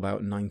until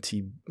about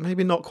 90,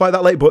 maybe not quite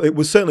that late, but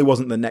it certainly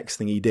wasn't the next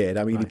thing he did.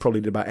 I mean, he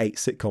probably did about 8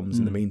 sitcoms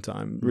in the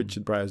meantime.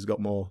 Richard Briers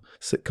got more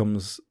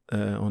sitcoms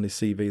on his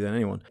CV than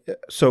anyone.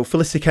 So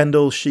Felicity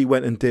Kendall, she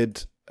went and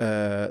did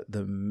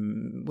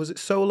was it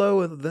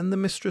Solo and then The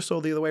Mistress,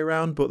 or the other way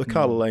around, but the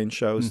Carla Lane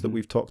shows that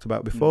we've talked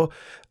about before.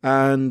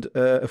 And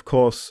of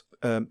course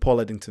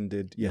Paul Eddington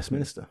did Yes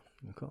Minister.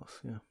 Of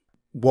course, yeah.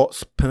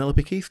 What's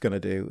Penelope Keith going to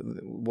do?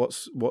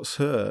 What's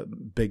her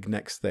big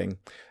next thing?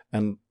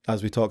 And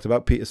as we talked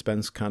about, Peter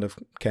Spence kind of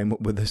came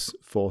up with this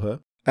for her.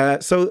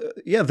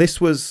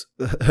 This was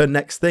her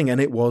next thing,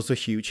 and it was a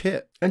huge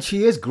hit. And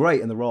she is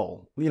great in the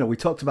role. We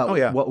talked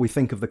about what we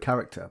think of the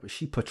character, but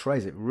she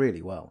portrays it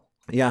really well.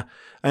 Yeah,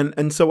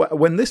 and so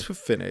when this was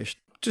finished,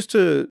 just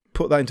to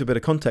put that into a bit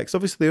of context,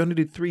 obviously they only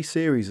did 3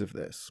 series of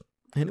this,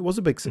 and it was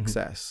a big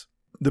success.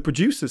 The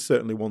producers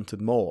certainly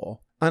wanted more,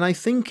 and I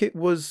think it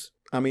was,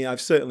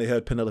 I've certainly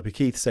heard Penelope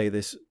Keith say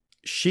this,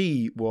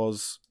 she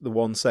was the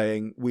one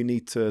saying, we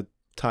need to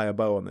tie a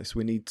bow on this,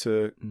 we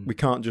we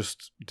can't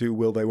just do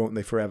will they, won't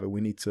they forever, we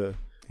need to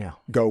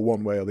go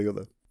one way or the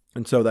other.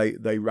 And so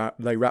they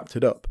wrapped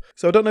it up.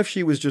 So I don't know if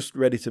she was just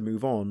ready to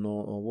move on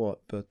or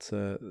what, but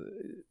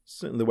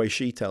certainly the way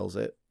she tells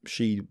it,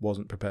 she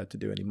wasn't prepared to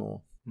do any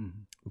more.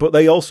 But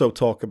they also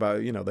talk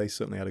about, they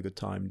certainly had a good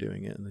time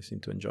doing it and they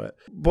seemed to enjoy it.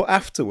 But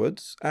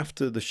afterwards,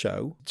 after the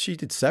show, she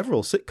did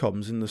several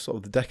sitcoms in the sort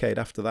of the decade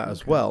after that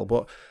as well.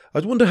 But I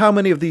wonder how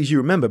many of these you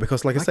remember,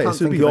 because like I say,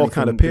 this would be your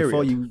kind of period.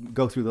 Before you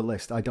go through the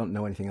list, I don't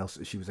know anything else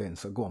that she was in,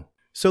 so go on.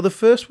 So the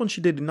first one she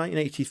did in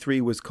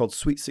 1983 was called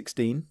Sweet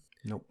 16.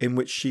 Nope. In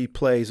which she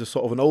plays a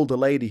sort of an older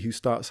lady who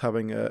starts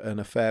having an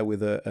affair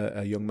with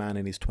a young man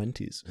in his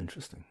 20s.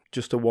 Interesting.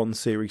 Just a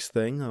 1-series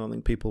thing. I don't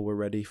think people were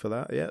ready for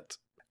that yet.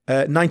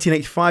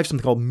 1985,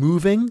 something called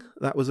Moving.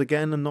 That was,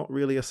 again, not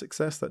really a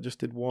success. That just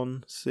did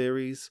 1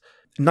 series.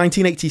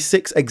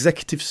 1986,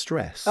 Executive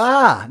Stress.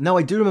 No,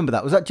 I do remember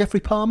that. Was that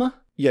Jeffrey Palmer?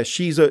 Yeah,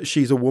 she's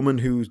a woman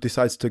who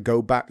decides to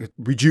go back,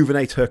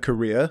 rejuvenate her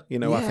career. I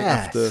think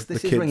after the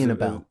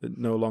kids are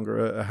no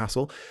longer a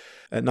hassle.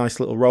 A nice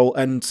little role.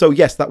 And so,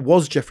 yes, that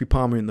was Jeffrey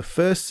Palmer in the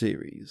first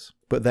series.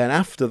 But then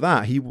after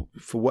that, he,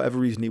 for whatever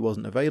reason, he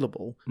wasn't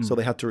available. So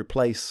they had to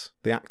replace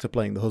the actor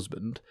playing the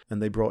husband,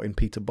 and they brought in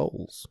Peter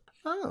Bowles.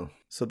 Oh.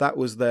 So that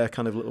was their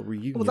kind of little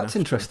reunion. Well, that's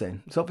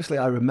interesting. So obviously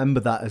I remember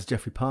that as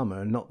Jeffrey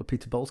Palmer and not the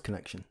Peter Bowles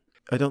connection.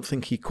 I don't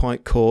think he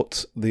quite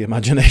caught the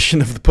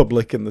imagination of the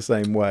public in the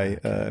same way,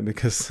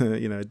 because, it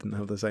didn't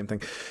have the same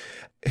thing.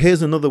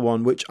 Here's another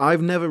one, which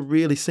I've never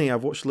really seen.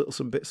 I've watched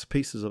some bits and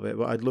pieces of it,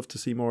 but I'd love to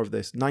see more of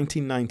this.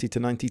 1990 to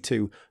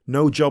 92,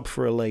 No Job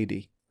for a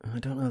Lady. I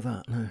don't know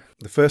that, no.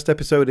 The first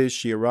episode is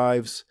she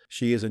arrives.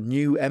 She is a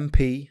new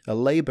MP, a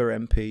Labour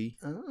MP,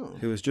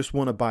 who has just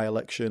won a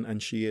by-election,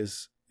 and she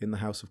is in the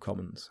House of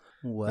Commons.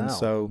 Wow. And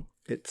so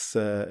it's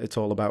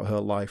all about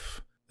her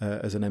life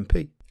as an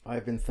MP.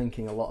 I've been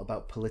thinking a lot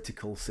about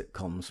political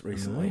sitcoms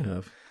recently. I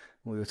have.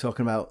 We were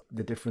talking about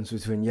the difference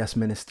between Yes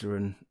Minister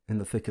and In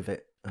the Thick of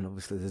It. And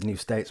obviously there's New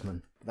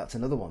Statesman. That's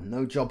another one.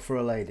 No Job for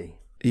a Lady.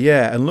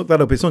 Yeah, and look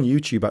that up. It's on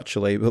YouTube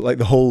actually, but like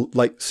the whole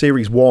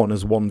series 1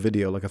 as one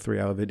video, like a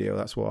 3-hour video.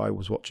 That's what I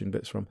was watching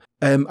bits from.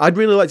 I'd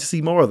really like to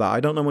see more of that.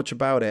 I don't know much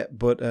about it,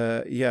 but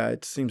yeah,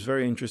 it seems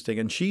very interesting.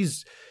 And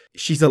she's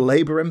a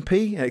Labour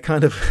MP. It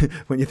kind of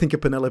when you think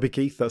of Penelope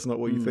Keith, that's not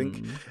what you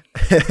think.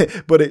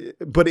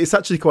 but it's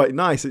actually quite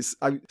nice. It's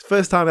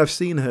first time I've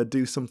seen her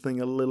do something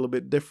a little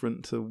bit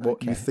different to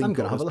what you think. I'm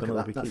going to have a look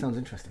Penelope at that. Keith. That sounds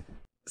interesting.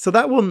 So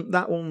that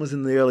one was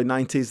in the early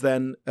 90s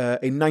then.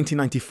 In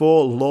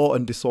 1994, Law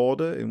and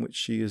Disorder, in which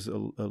she is a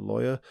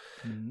lawyer.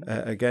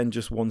 Again,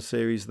 just one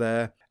series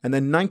there. And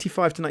then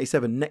 95 to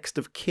 97, Next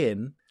of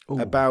Kin,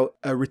 about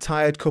a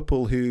retired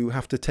couple who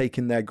have to take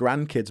in their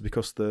grandkids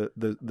because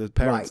the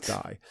parents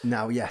die.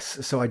 Now,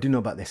 yes. So I do know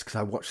about this because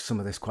I watched some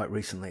of this quite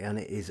recently, and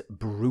it is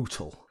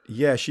brutal.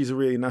 Yeah, she's a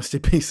really nasty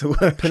piece of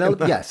work.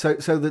 Yeah, so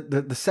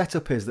the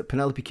setup is that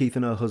Penelope Keith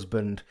and her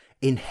husband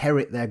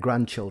inherit their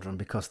grandchildren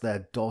because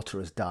their daughter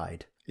has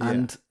died. Yeah.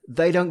 And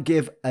they don't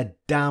give a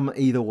damn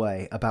either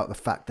way about the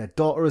fact their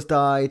daughter has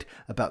died,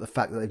 about the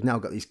fact that they've now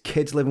got these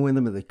kids living with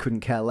them that they couldn't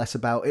care less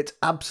about. It's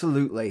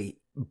absolutely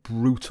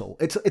brutal.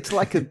 It's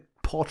like a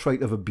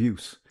portrait of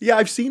abuse. Yeah,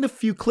 I've seen a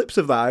few clips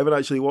of that. I haven't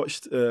actually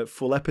watched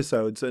full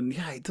episodes, and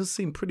yeah, it does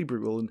seem pretty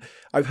brutal. And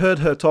I've heard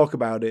her talk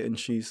about it, and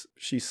she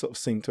sort of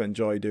seemed to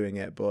enjoy doing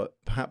it, but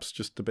perhaps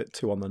just a bit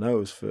too on the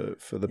nose for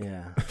the.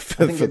 Yeah, I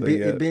think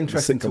it'd be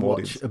interesting to watch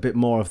audience. A bit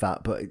more of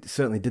that, but it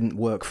certainly didn't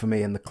work for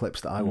me in the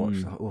clips that I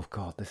watched. Oh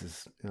God, this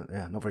is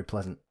not very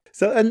pleasant.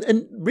 So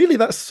and really,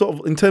 that's sort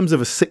of in terms of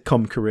a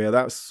sitcom career.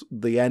 That's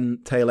the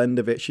tail end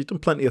of it. She's done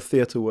plenty of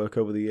theatre work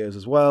over the years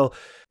as well.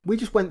 We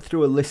just went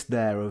through a list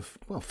there of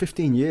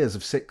 15 years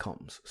of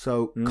sitcoms.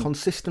 So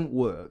consistent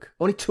work.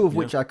 Only 2 of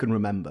which I can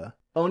remember.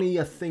 Only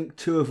I think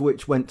 2 of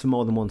which went to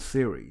more than one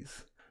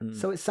series.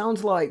 So it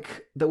sounds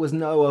like there was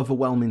no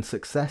overwhelming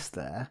success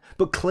there,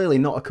 but clearly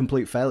not a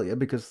complete failure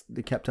because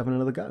they kept having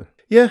another go.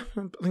 Yeah,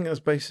 I think that's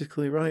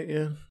basically right.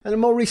 Yeah,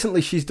 and more recently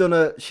she's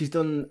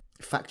done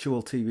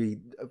factual TV.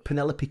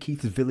 Penelope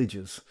Keith's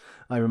Villagers,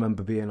 I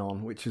remember being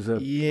on, which is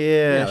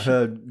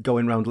her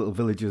going around little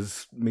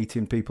villages,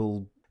 meeting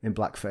people in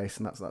blackface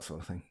and that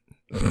sort of thing.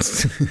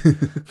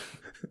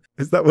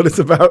 Is that what it's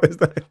about? Is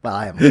that? Well,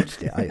 I haven't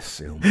watched it. I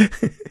assume.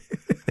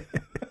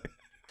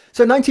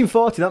 So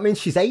 1940, that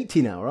means she's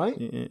 80 now, right?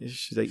 Yeah,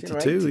 she's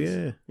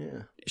 82,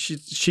 yeah.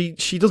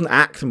 She doesn't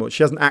act much.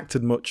 She hasn't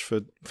acted much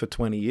for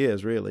 20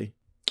 years, really.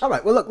 All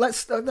right, well, look,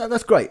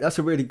 that's great. That's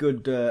a really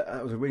good,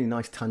 that was a really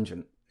nice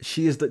tangent.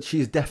 She is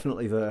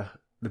definitely the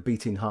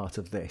beating heart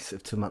of this,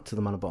 to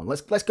the Manor Born.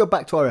 Let's go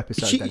back to our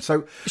episode then.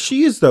 So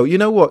she is, though. You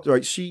know what?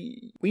 Right?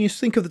 When you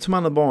think of the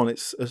Manor Born,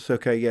 it's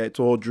okay. Yeah, it's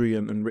Audrey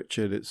and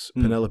Richard. It's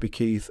Penelope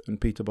Keith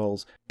and Peter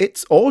Bowles.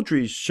 It's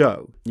Audrey's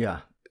show. Yeah.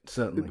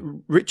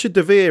 Certainly. Richard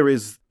DeVere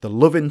is the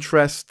love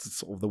interest,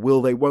 sort of the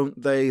will they, won't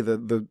they,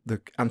 the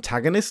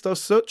antagonist as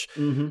such.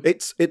 Mm-hmm.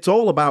 It's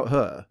all about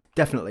her.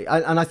 Definitely.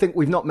 And I think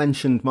we've not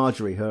mentioned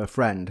Marjorie, her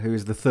friend, who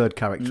is the third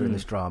character in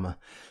this drama.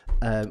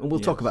 And we'll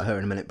talk about her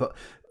in a minute. But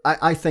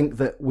I think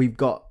that we've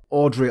got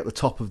Audrey at the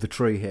top of the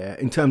tree here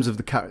in terms of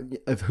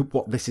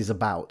what this is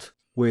about,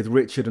 with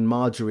Richard and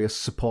Marjorie as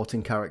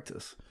supporting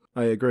characters.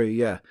 I agree,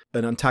 yeah.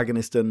 An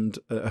antagonist and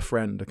a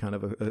friend, a kind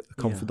of a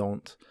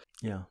confidant.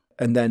 Yeah.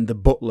 And then the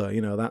butler,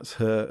 that's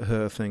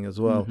her thing as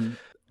well. Mm-hmm.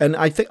 And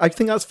I think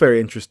that's very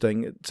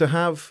interesting to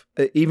have,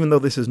 even though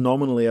this is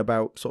nominally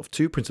about sort of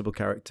 2 principal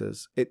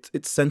characters,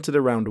 it's centered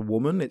around a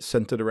woman. It's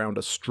centered around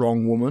a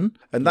strong woman.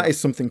 And that is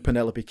something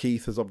Penelope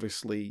Keith has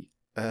obviously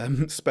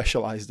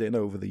specialized in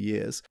over the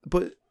years.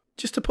 But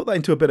just to put that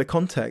into a bit of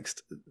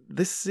context,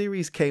 this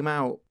series came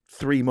out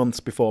 3 months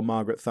before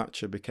Margaret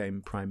Thatcher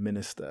became Prime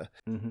Minister.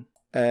 Mm-hmm.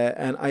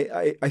 And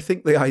I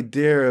think the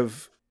idea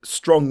of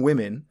strong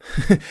women,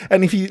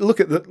 and if you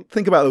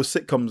think about those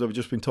sitcoms I've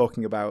just been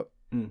talking about,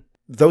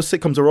 those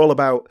sitcoms are all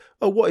about,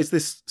 what is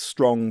this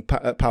strong,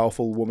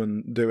 powerful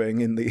woman doing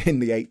in the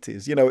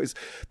 80s?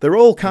 They're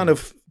all kind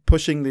of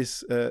pushing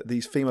these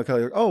female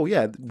characters. Oh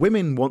yeah,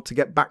 women want to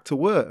get back to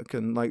work,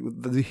 and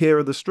here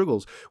are the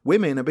struggles.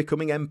 Women are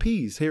becoming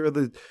MPs. Here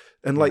are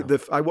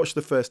I watched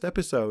the first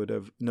episode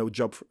of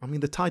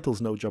the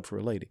title's No Job for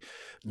a Lady.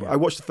 Yeah. I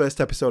watched the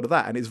first episode of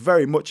that, and it's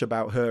very much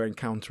about her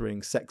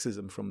encountering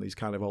sexism from these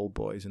kind of old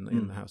boys in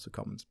the House of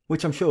Commons.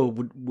 Which I'm sure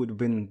would have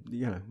been,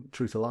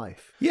 true to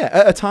life. Yeah,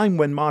 at a time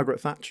when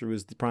Margaret Thatcher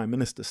was the Prime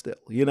Minister still.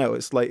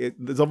 It's like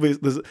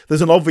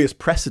there's an obvious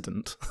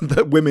precedent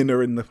that women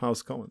are in the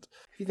House of Commons.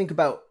 If you think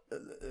about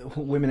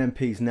women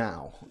MPs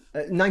now,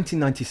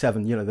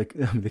 1997,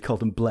 they called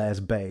them Blair's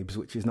babes,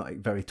 which is not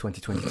very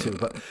 2022.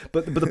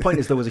 But the point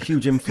is, there was a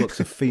huge influx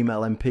of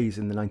female MPs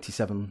in the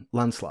 97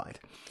 landslide,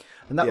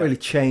 and that really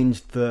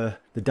changed the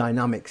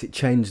dynamics. It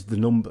changed the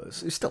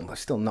numbers. It's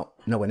still not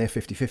nowhere near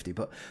 50-50,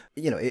 but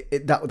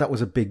that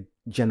was a big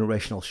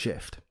generational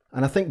shift.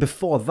 And I think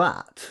before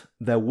that,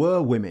 there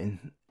were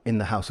women in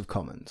the House of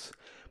Commons,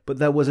 but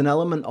there was an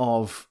element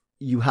of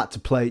you had to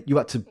play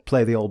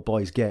the old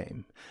boys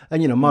game.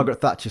 And, you know,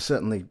 Margaret Thatcher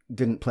certainly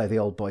didn't play the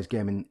old boys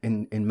game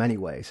in many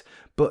ways,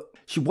 but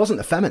she wasn't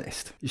a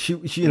feminist. She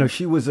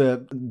was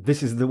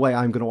this is the way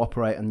I'm going to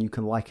operate and you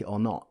can like it or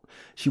not.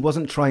 She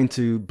wasn't trying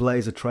to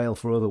blaze a trail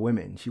for other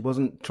women. She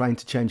wasn't trying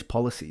to change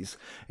policies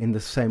in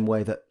the same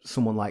way that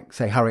someone like,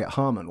 say, Harriet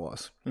Harman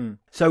was.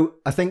 So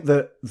I think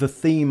that the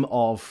theme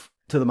of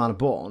To the Manor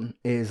Born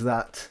is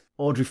that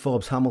Audrey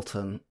Forbes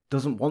Hamilton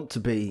doesn't want to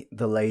be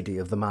the lady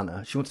of the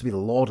manor. She wants to be the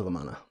lord of the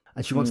manor.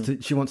 And she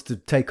wants to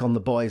take on the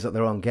boys at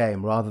their own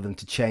game rather than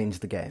to change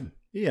the game.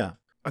 Yeah.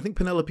 I think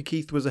Penelope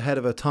Keith was ahead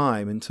of her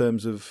time in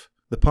terms of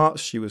the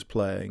parts she was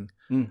playing.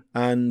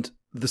 And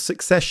the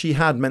success she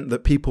had meant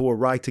that people were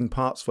writing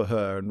parts for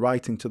her and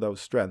writing to those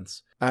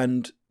strengths.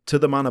 And To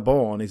the Manor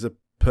Born is a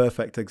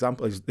perfect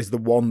example, is the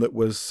one that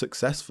was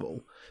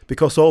successful,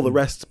 because all the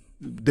rest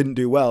didn't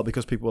do well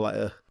because people were like,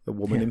 a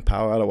woman in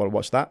power, I don't want to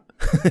watch that.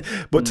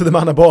 But To the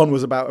Manor Born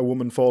was about a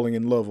woman falling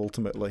in love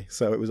ultimately,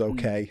 so it was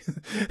okay.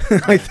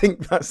 I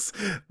think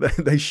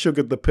they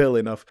sugared the pill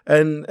enough.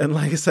 And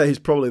like I say, he's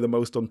probably the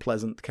most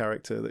unpleasant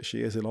character that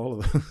she is in all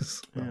of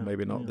those. Well,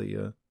 maybe not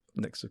the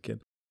next of kin.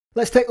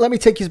 Let me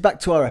take you back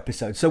to our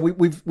episode. So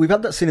we've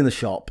had that scene in the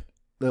shop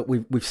that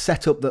we've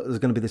set up that there's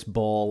going to be this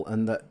ball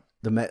and that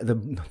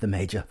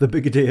the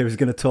brigadier is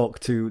going to talk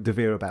to De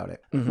Vere about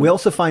it. We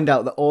also find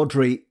out that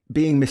Audrey,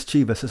 being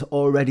mischievous, has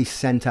already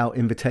sent out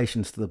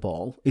invitations to the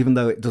ball, even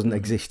though it doesn't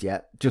exist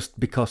yet, just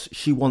because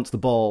she wants the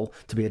ball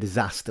to be a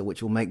disaster,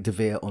 which will make De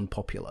Vere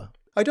unpopular.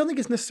 I don't think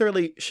it's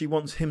necessarily she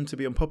wants him to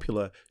be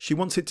unpopular. She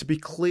wants it to be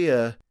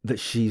clear that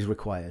she's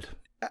required.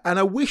 And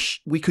I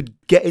wish we could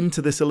get into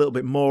this a little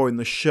bit more in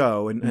the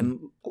show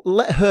and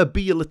let her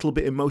be a little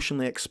bit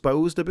emotionally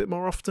exposed a bit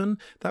more often.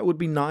 That would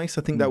be nice.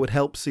 I think that would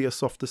help see a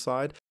softer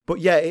side.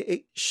 But yeah,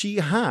 she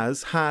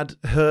has had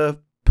her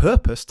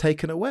purpose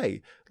taken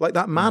away. Like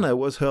that manor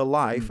was her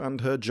life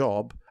and her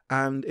job,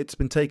 and it's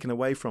been taken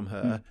away from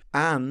her.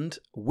 And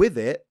with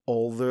it,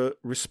 all the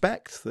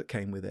respect that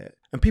came with it.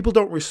 And people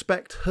don't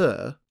respect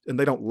her and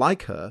they don't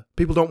like her.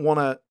 People don't want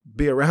to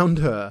be around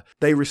her.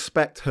 They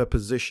respect her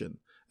position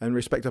and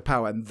respect her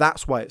power, and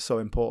that's why it's so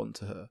important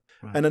to her.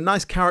 Right. And a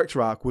nice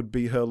character arc would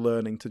be her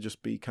learning to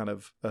just be kind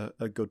of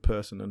a good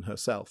person and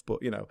herself.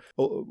 But, you know,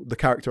 the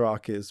character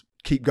arc is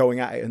keep going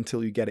at it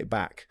until you get it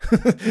back.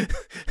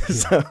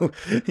 So,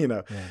 you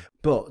know. Yeah.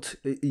 But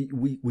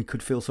we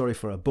could feel sorry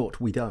for her,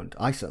 but we don't.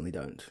 I certainly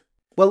don't.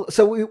 Well,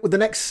 so with the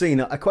next scene,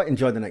 I quite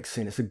enjoyed the next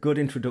scene. It's a good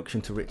introduction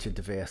to Richard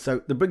De Vere.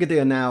 So the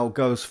brigadier now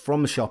goes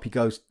from the shop, he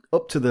goes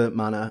up to the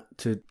manor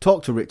to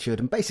talk to Richard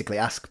and basically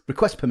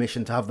request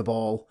permission to have the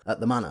ball at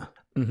the manor.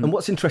 And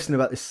what's interesting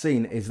about this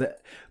scene is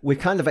that we're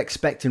kind of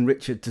expecting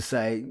Richard to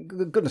say,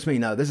 goodness me,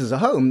 no, this is a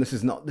home. This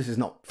is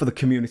not for the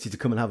community to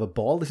come and have a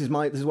ball. This is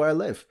where I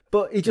live.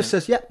 But he just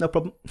says, yeah, no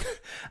problem.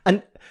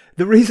 And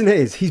the reason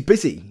is he's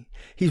busy.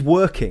 He's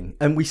working,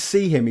 and we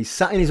see him. He's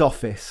sat in his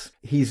office.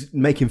 He's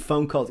making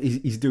phone calls.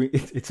 He's doing.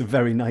 It's a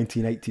very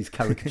 1980s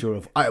caricature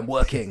of I am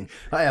working.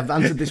 I have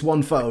answered this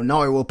one phone.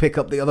 Now I will pick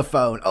up the other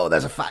phone. Oh,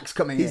 there's a fax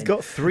coming in. He's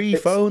got three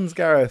phones,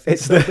 Gareth.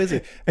 It's so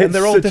busy, and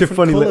they're all such different a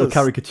funny colours. Little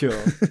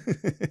caricature.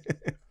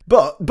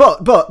 But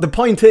the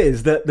point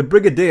is that the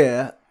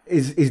brigadier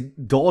is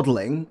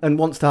dawdling and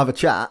wants to have a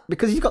chat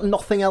because he's got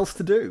nothing else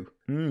to do.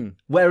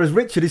 Whereas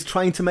Richard is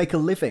trying to make a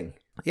living.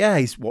 Yeah,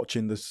 he's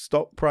watching the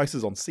stock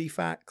prices on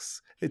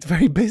CFAX. It's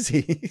very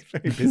busy.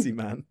 Very busy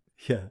man.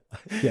 Yeah,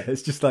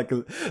 it's just like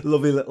a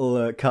lovely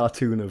little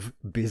cartoon of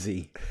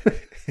busy.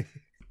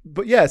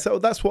 But yeah, so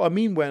that's what I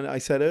mean when I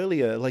said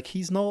earlier, like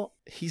he's not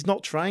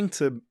trying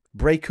to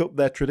break up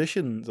their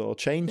traditions or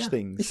change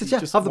things. He says,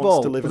 just have the wants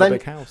ball. to live in a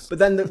big house. But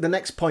then the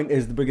next point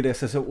is the brigadier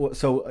says,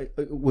 so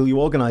will you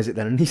organise it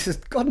then? And he says,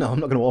 God, no, I'm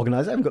not going to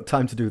organise it. I haven't got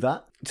time to do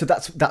that. So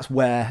that's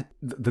where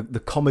the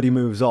comedy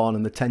moves on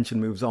and the tension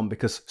moves on,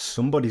 because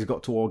somebody's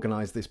got to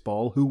organise this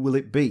ball. Who will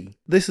it be?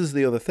 This is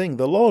the other thing.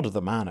 The lord of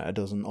the manor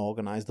doesn't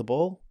organise the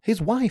ball.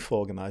 His wife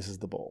organises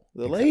the ball.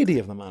 The lady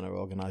of the manor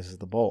organises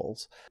the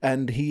balls.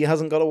 And he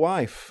hasn't got a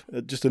wife.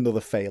 Just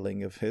another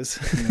failing of his.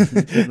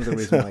 Another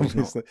reason why he's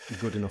not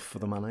good enough for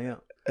the manor, yeah.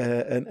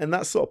 And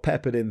that's sort of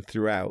peppered in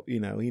throughout. You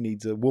know, he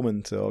needs a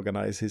woman to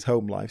organise his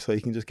home life so he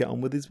can just get on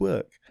with his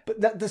work.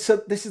 But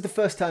so this is the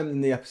first time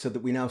in the episode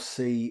that we now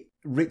see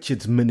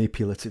Richard's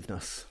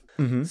manipulativeness.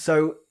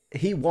 So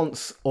he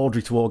wants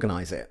Audrey to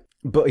organise it,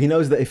 but he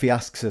knows that if he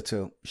asks her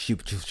to,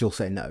 she'll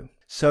say no.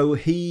 So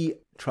he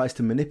tries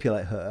to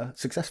manipulate her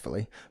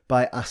successfully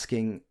by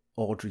asking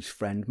Audrey's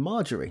friend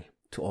Marjorie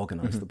to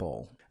organise the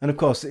ball. And of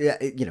course,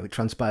 it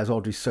transpires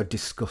Audrey's so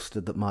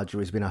disgusted that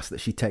Marjorie's been asked that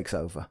she takes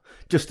over,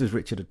 just as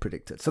Richard had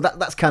predicted. So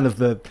that's kind of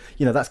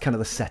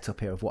the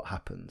setup here of what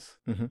happens.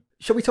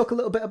 Shall we talk a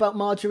little bit about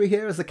Marjorie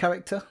here as a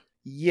character?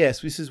 Yes,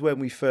 this is when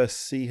we first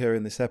see her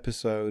in this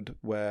episode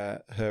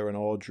where her and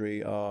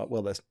Audrey are,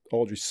 well, there's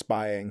Audrey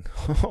spying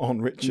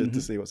on Richard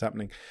to see what's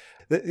happening.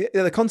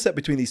 The concept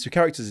between these two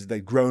characters is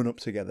they've grown up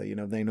together. You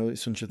know, they've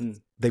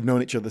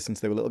known each other since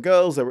they were little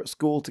girls. They were at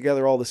school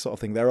together, all this sort of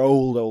thing. They're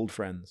old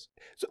friends.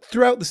 So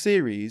throughout the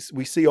series,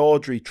 we see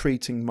Audrey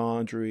treating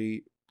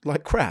Marjorie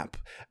like crap.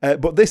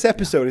 But this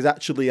episode is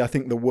actually, I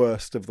think, the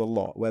worst of the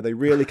lot, where they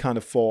really kind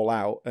of fall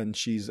out and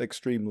she's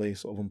extremely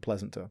sort of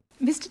unpleasant to her.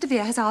 Mr.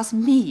 DeVere has asked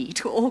me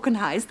to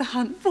organise the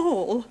hunt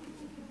ball.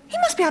 He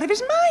must be out of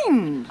his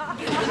mind.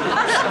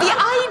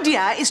 The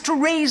idea is to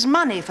raise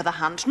money for the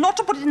hunt, not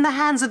to put it in the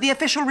hands of the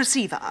official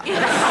receiver. Well,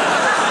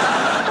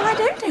 I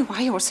don't know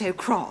why you're so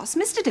cross.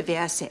 Mr.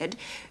 DeVere said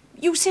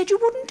you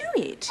wouldn't do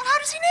it. Well, how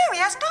does he know? He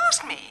hasn't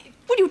asked me.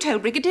 Well, you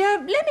told Brigadier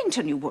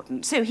Leamington you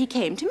wouldn't, so he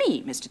came to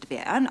me, Mr.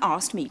 DeVere, and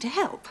asked me to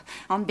help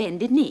on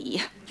bended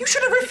knee. You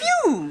should have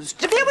refused.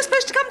 DeVere was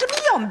supposed to come to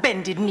me on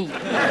bended knee.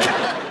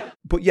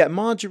 But yeah,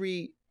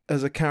 Marjorie,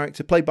 as a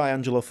character, played by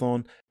Angela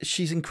Thorne,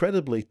 she's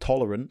incredibly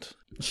tolerant.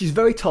 She's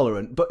very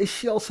tolerant, but is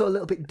she also a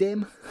little bit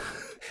dim?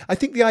 I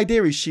think the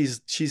idea is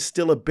she's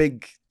still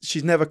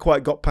she's never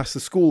quite got past the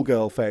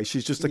schoolgirl phase.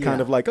 She's just a kind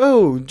of like,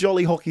 oh,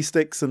 jolly hockey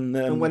sticks and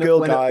girl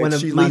guides. When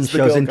a man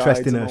shows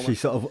interest in her, she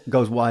sort of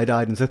goes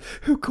wide-eyed and says,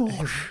 oh,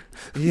 gosh.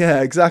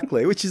 Yeah,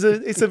 exactly. Which is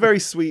it's a very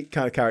sweet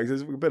kind of character.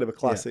 It's a bit of a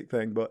classic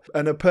thing,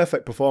 and a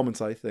perfect performance,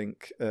 I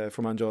think,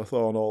 from Angela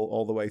Thorne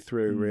all the way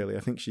through, really. I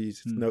think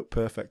she's note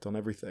perfect on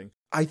everything.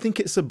 I think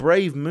it's a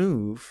brave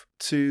move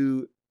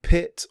to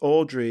pit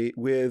Audrey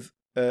with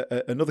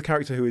another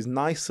character who is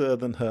nicer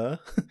than her,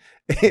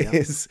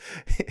 is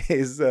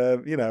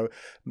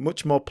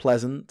much more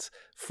pleasant,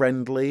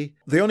 friendly.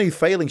 The only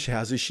failing she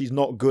has is she's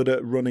not good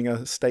at running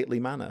a stately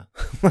manor.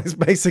 That's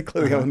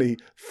basically the only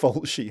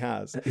fault she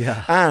has.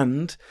 Yeah.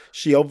 And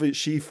she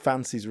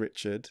fancies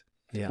Richard.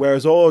 Yeah.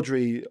 Whereas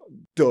Audrey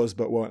does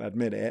but won't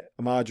admit it.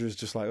 Marjorie's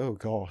just like, oh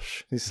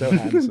gosh, he's so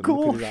handsome.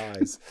 Look at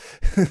his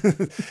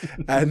eyes.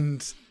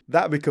 And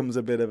that becomes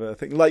a bit of a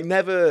thing. Like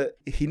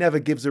he never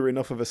gives her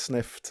enough of a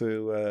sniff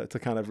to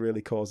kind of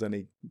really cause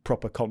any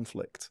proper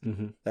conflict.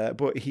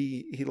 But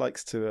he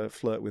likes to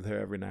flirt with her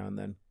every now and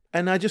then.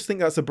 And I just think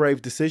that's a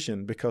brave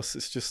decision, because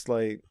it's just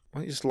like,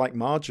 why don't you just like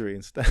Marjorie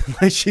instead?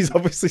 Like, she's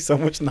obviously so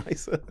much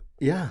nicer.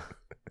 Yeah,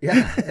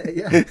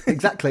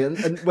 exactly.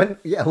 And when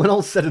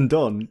all's said and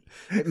done,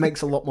 it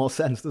makes a lot more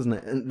sense, doesn't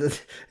it? And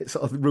it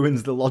sort of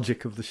ruins the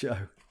logic of the show.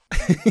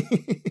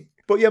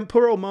 But yeah,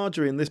 poor old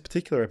Marjorie in this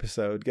particular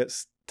episode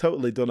gets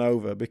totally done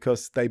over,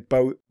 because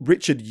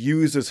Richard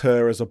uses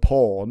her as a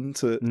pawn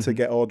to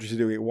get Audrey to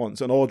do what he wants,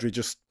 and Audrey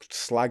just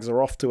slags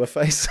her off to her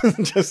face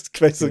and just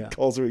basically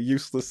calls her a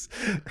useless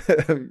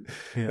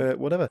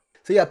whatever.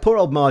 So yeah, poor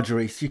old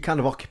Marjorie, she kind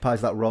of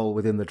occupies that role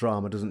within the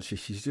drama, doesn't she?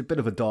 She's a bit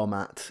of a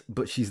doormat,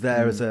 but she's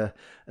there as a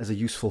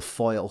useful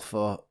foil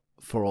for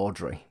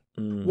Audrey.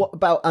 What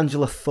about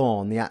Angela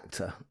Thorne, the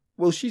actor?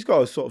 Well, she's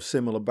got a sort of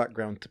similar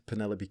background to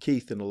Penelope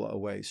Keith in a lot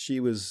of ways.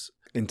 She was,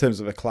 in terms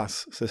of a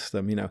class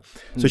system,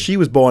 so she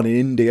was born in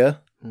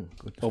India.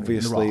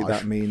 Obviously,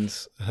 that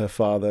means her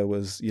father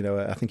was,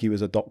 I think he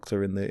was a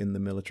doctor in the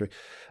military,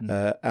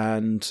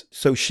 and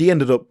so she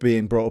ended up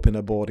being brought up in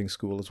a boarding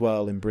school as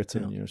well in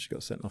Britain. She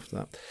got sent off to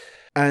that,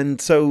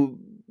 and so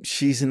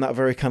she's in that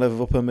very kind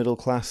of upper middle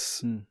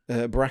class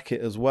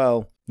bracket as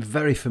well.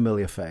 Very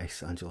familiar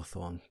face, Angela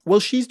Thorne. Well,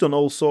 she's done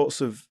all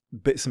sorts of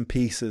bits and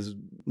pieces,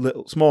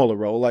 little smaller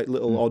role, like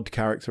little odd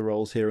character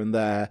roles here and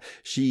there.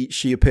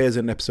 She appears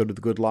in an episode of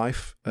The Good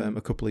Life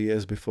a couple of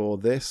years before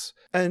this,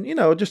 and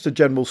just a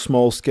general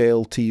small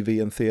scale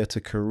TV and theatre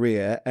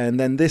career. And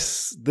then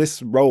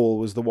this role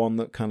was the one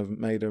that kind of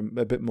made her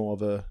a bit more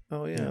of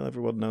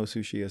everyone knows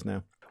who she is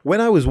now.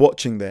 When I was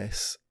watching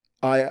this,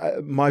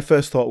 my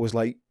first thought was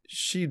like,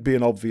 she'd be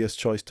an obvious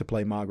choice to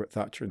play Margaret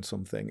Thatcher in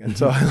something. And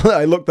so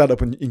I looked that up,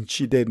 and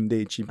she did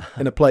indeed. She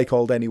in a play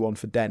called Anyone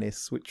for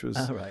Dennis, which was,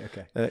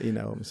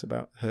 it's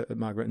about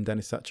Margaret and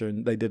Dennis Thatcher,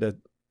 and they did a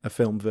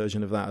film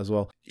version of that as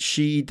well.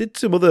 She did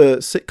some other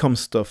sitcom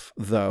stuff,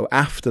 though,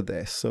 after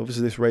this. So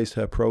obviously this raised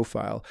her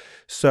profile.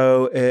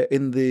 So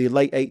in the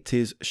late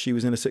 80s, she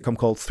was in a sitcom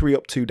called 3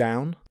 Up, 2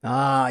 Down.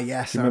 Ah,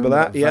 yes. Do you remember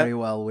that? Very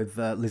well, with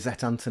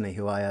Lisette Anthony,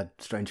 who I had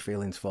strange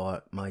feelings for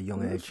at my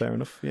young age. Fair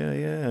enough. Yeah.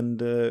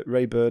 And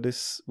Ray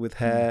Burdiss with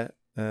hair.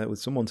 With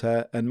someone's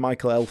hair, and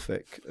Michael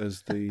Elphick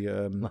as the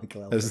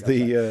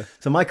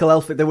So Michael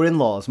Elphick, they were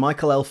in-laws.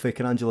 Michael Elphick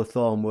and Angela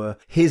Thorne were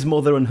his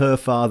mother and her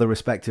father,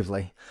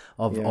 respectively,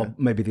 or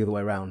maybe the other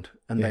way around,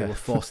 and they were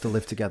forced to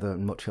live together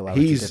in much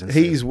hilarity.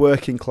 He's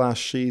working class,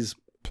 she's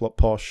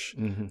posh.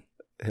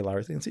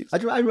 Hilarity.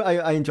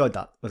 I enjoyed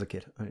that as a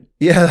kid.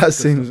 That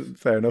seems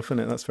fair enough, isn't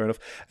it? That's fair enough.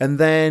 And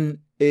then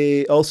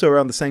also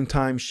around the same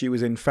time, she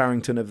was in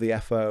Farrington of the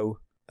FO.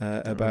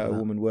 About a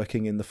woman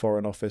working in the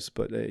Foreign Office,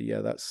 but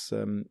that's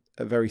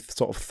a very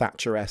sort of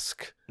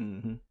Thatcher-esque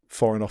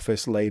Foreign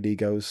Office lady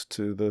goes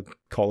to the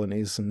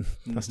colonies and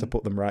has to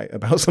put them right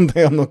about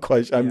something. I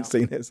haven't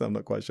seen it, so I'm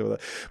not quite sure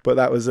that. But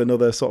that was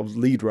another sort of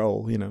lead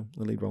role, the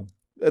lead role.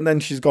 And then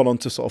she's gone on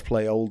to sort of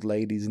play old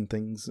ladies and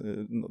things.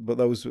 But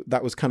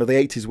that was kind of the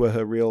 80s were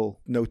her real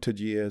noted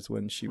years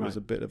when she was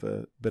a bit of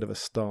a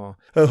star.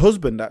 Her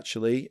husband,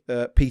 actually,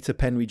 Peter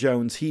Penry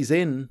Jones, he's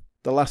in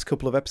the last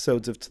couple of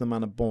episodes of To the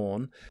Manor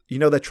Born. You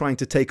know, they're trying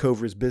to take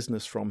over his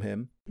business from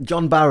him.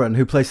 John Barron,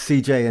 who plays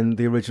CJ in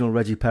the original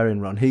Reggie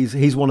Perrin run,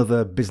 he's one of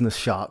the business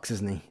sharks,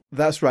 isn't he?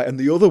 That's right. And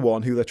the other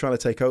one who they're trying to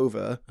take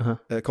over,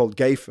 called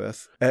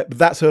Gayforth,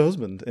 that's her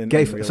husband. In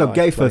real life,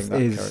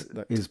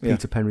 Gayforth is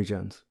Peter Penry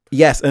Jones.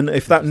 Yes, and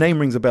if that name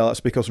rings a bell, that's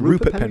because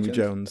Rupert Penry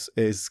Jones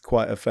is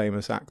quite a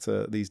famous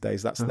actor these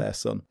days. That's their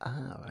son.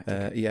 Ah, right.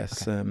 Okay.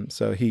 Yes, okay.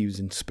 So he was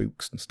in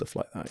Spooks and stuff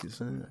like that.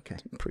 He's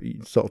pretty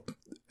sort of.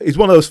 He's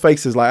one of those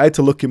faces. Like I had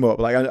to look him up.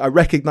 Like I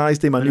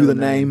recognised him. I knew the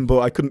name, but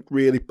I haven't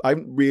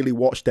really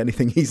watched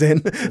anything he's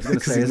in. I was going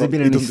to say, has he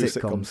been in any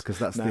sitcoms? Because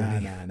that's no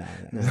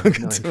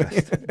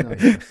interest.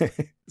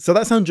 So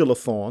that's Angela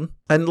Thorne,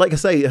 and like I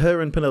say,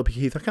 her and Penelope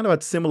Keith, I kind of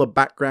had similar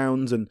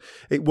backgrounds, and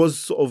it was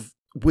sort of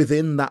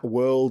within that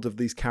world of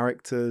these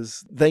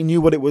characters. They knew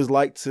what it was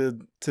like to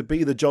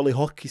be the jolly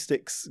hockey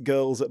sticks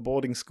girls at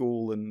boarding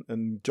school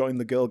and join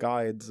the Girl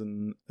Guides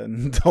and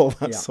all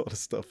that sort of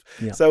stuff.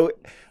 Yeah. So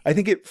I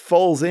think it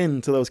falls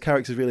into those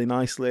characters really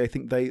nicely. I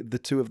think the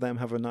two of them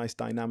have a nice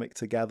dynamic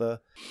together.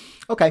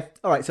 Okay,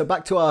 all right, so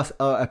back to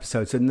our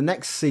episode. So in the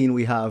next scene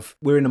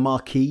we're in a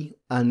marquee,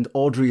 and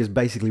Audrey is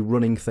basically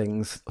running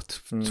things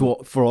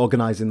for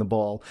organising the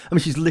ball. I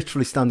mean, she's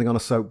literally standing on a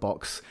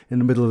soapbox in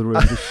the middle of the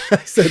room,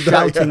 just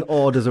shouting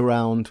orders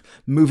around,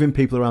 moving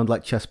people around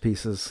like chess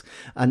pieces,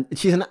 and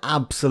she's an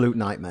absolute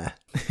nightmare.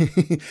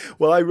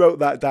 Well, I wrote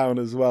that down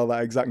as well,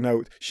 that exact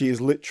note. She is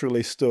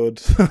literally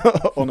stood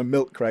on a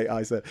milk crate,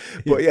 I said.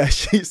 But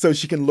so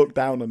she can look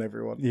down on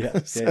everyone. Yeah.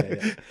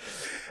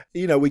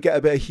 You know, we get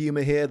a bit of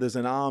humour here. There's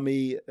an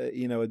army,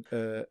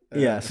 so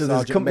there's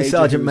a company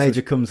sergeant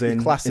major comes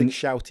in. Classic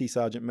shouty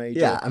sergeant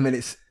major. Yeah, I mean,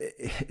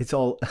 it's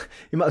all,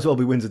 he might as well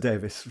be Windsor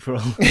Davis for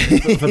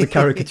the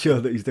caricature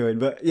that he's doing.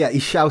 But yeah,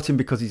 he's shouting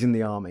because he's in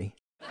the army.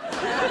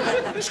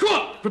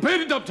 Squad, prepare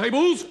the dump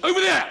tables, over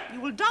there. You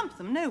will dump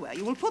them nowhere.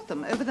 You will put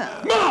them over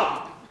there.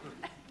 Mark!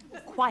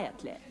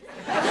 Quietly.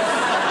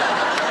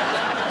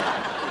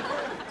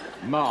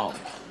 Mark.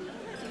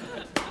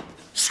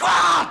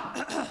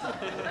 Squad!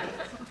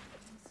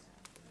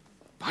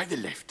 By the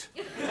left.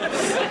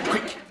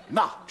 Quick,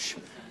 march.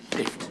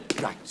 Left,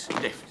 right.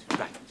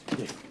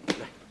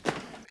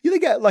 You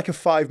get like a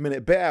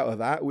 5-minute bit out of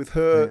that with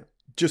her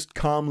just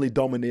calmly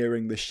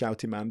domineering this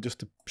shouty man just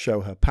to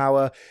show her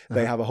power.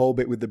 They have a whole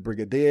bit with the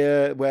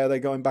Brigadier where they're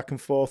going back and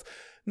forth.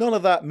 None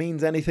of that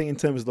means anything in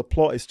terms of the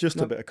plot. It's just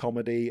a bit of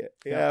comedy.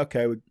 Yeah,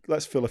 okay,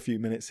 let's fill a few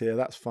minutes here.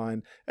 That's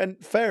fine. And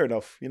fair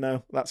enough,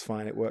 that's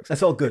fine. It works.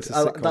 That's all good.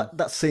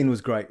 That scene was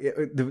great.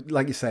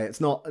 Like you say,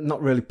 it's not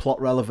really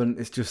plot relevant.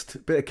 It's just a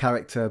bit of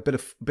character, a bit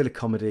of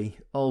comedy,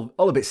 all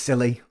a bit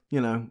silly,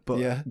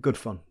 but good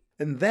fun.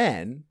 And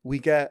then we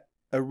get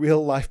a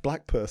real life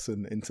black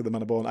person into the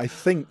Manor Born. I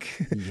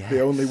think the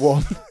only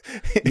one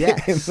in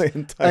the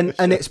entire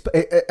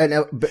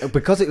show.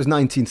 Because it was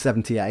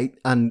 1978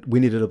 and we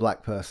needed a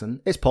black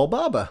person, it's Paul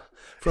Barber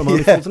from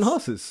Only Fools and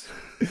Horses.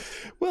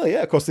 Well,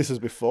 yeah, of course, this was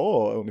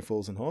before Only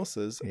Fools and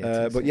Horses.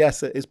 But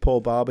yes, it is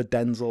Paul Barber,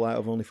 Denzel out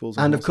of Only Fools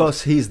and Horses. And of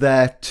course, he's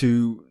there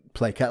to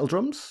play kettle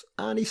drums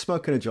and he's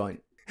smoking a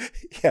joint.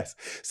 Yes.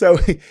 So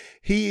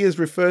he is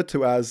referred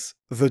to as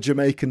the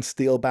Jamaican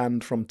Steel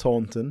Band from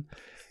Taunton.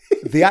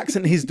 The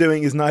accent he's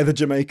doing is neither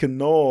Jamaican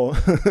nor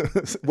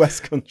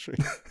West Country.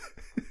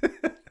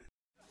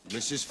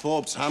 Mrs.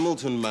 Forbes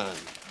Hamilton, man.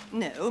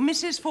 No,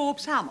 Mrs.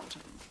 Forbes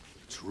Hamilton.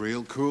 It's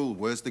real cool.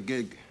 Where's the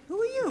gig?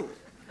 Who are you?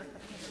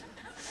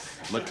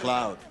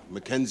 MacLeod.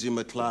 Mackenzie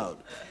MacLeod.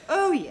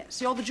 Oh,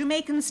 yes. You're the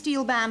Jamaican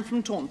Steel Band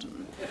from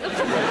Taunton.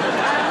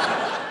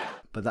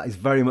 But that is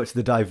very much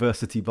the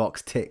diversity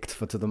box ticked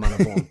for To the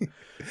Manor Born.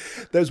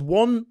 There's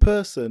one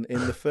person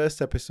in the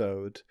first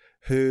episode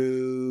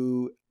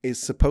who is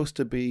supposed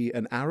to be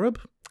an Arab.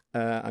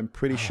 I'm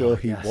pretty sure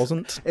he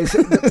wasn't.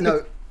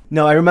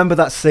 No, I remember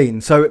that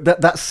scene. So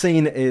that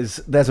scene is,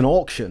 there's an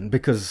auction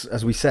because,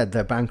 as we said,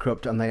 they're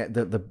bankrupt and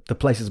the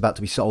place is about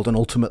to be sold, and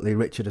ultimately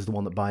Richard is the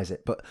one that buys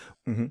it. But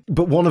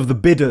one of the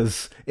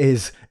bidders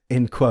is,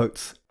 in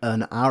quotes,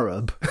 an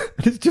Arab.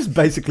 It's just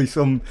basically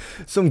some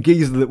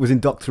geezer that was in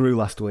Doctor Who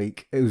last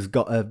week who's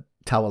got a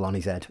towel on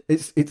his head.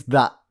 It's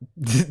that,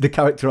 the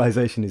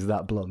characterization is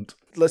that blunt.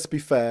 Let's be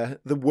fair,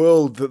 the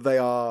world that they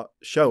are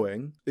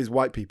showing is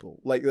white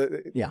people. Like,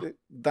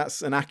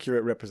 that's an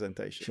accurate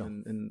representation. Sure.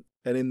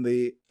 And in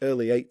the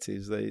early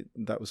 80s,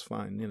 that was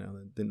fine.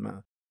 It didn't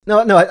matter.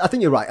 No, I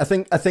think you're right. I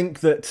think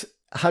that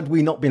had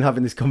we not been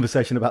having this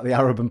conversation about the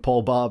Arab and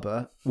Paul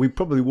Barber, we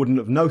probably wouldn't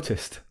have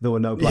noticed there were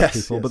no black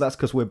people, but that's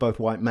because we're both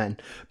white men.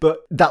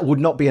 But that would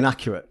not be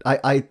inaccurate.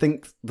 I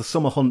think the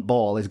Summer Hunt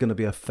Ball is going to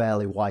be a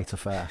fairly white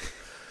affair.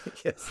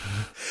 Yes.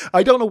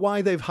 I don't know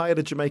why they've hired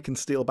a Jamaican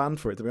steel band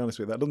for it, to be honest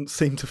with you. That doesn't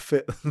seem to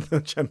fit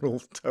the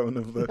general tone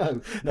of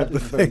the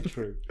thing.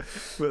 True.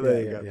 But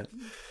there you go. Yeah.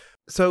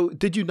 So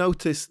did you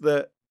notice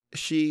that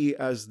she,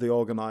 as the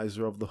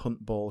organizer of the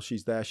hunt ball,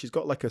 she's there. She's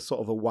got like a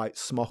sort of a white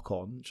smock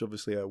on, which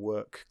obviously her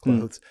work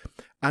clothes,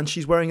 and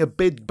she's wearing a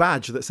big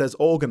badge that says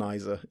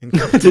organizer in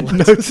capital I didn't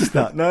letters. notice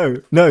that.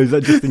 No, is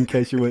that just in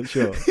case you weren't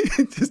sure?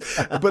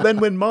 But then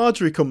when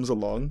Marjorie comes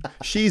along,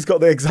 she's got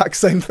the exact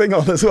same thing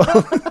on as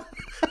well.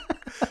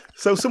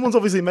 So someone's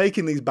obviously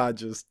making these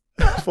badges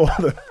for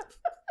them,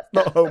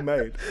 not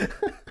homemade.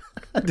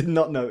 I did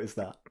not notice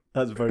that.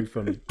 That's very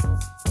funny.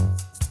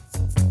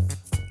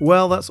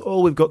 Well, that's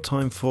all we've got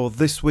time for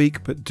this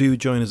week, but do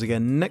join us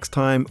again next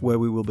time where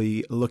we will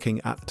be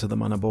looking at To the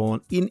Manor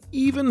Born in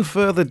even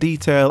further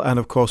detail, and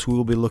of course we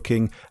will be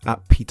looking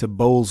at Peter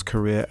Bowles'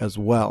 career as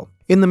well.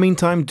 In the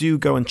meantime, do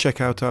go and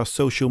check out our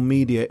social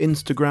media,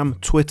 Instagram,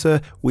 Twitter.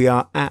 We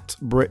are at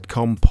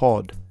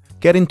BritcomPod.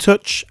 Get in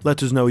touch,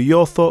 let us know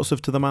your thoughts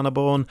of To the Manor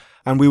Born,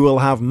 and we will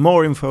have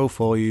more info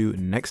for you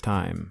next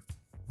time.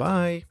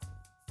 Bye.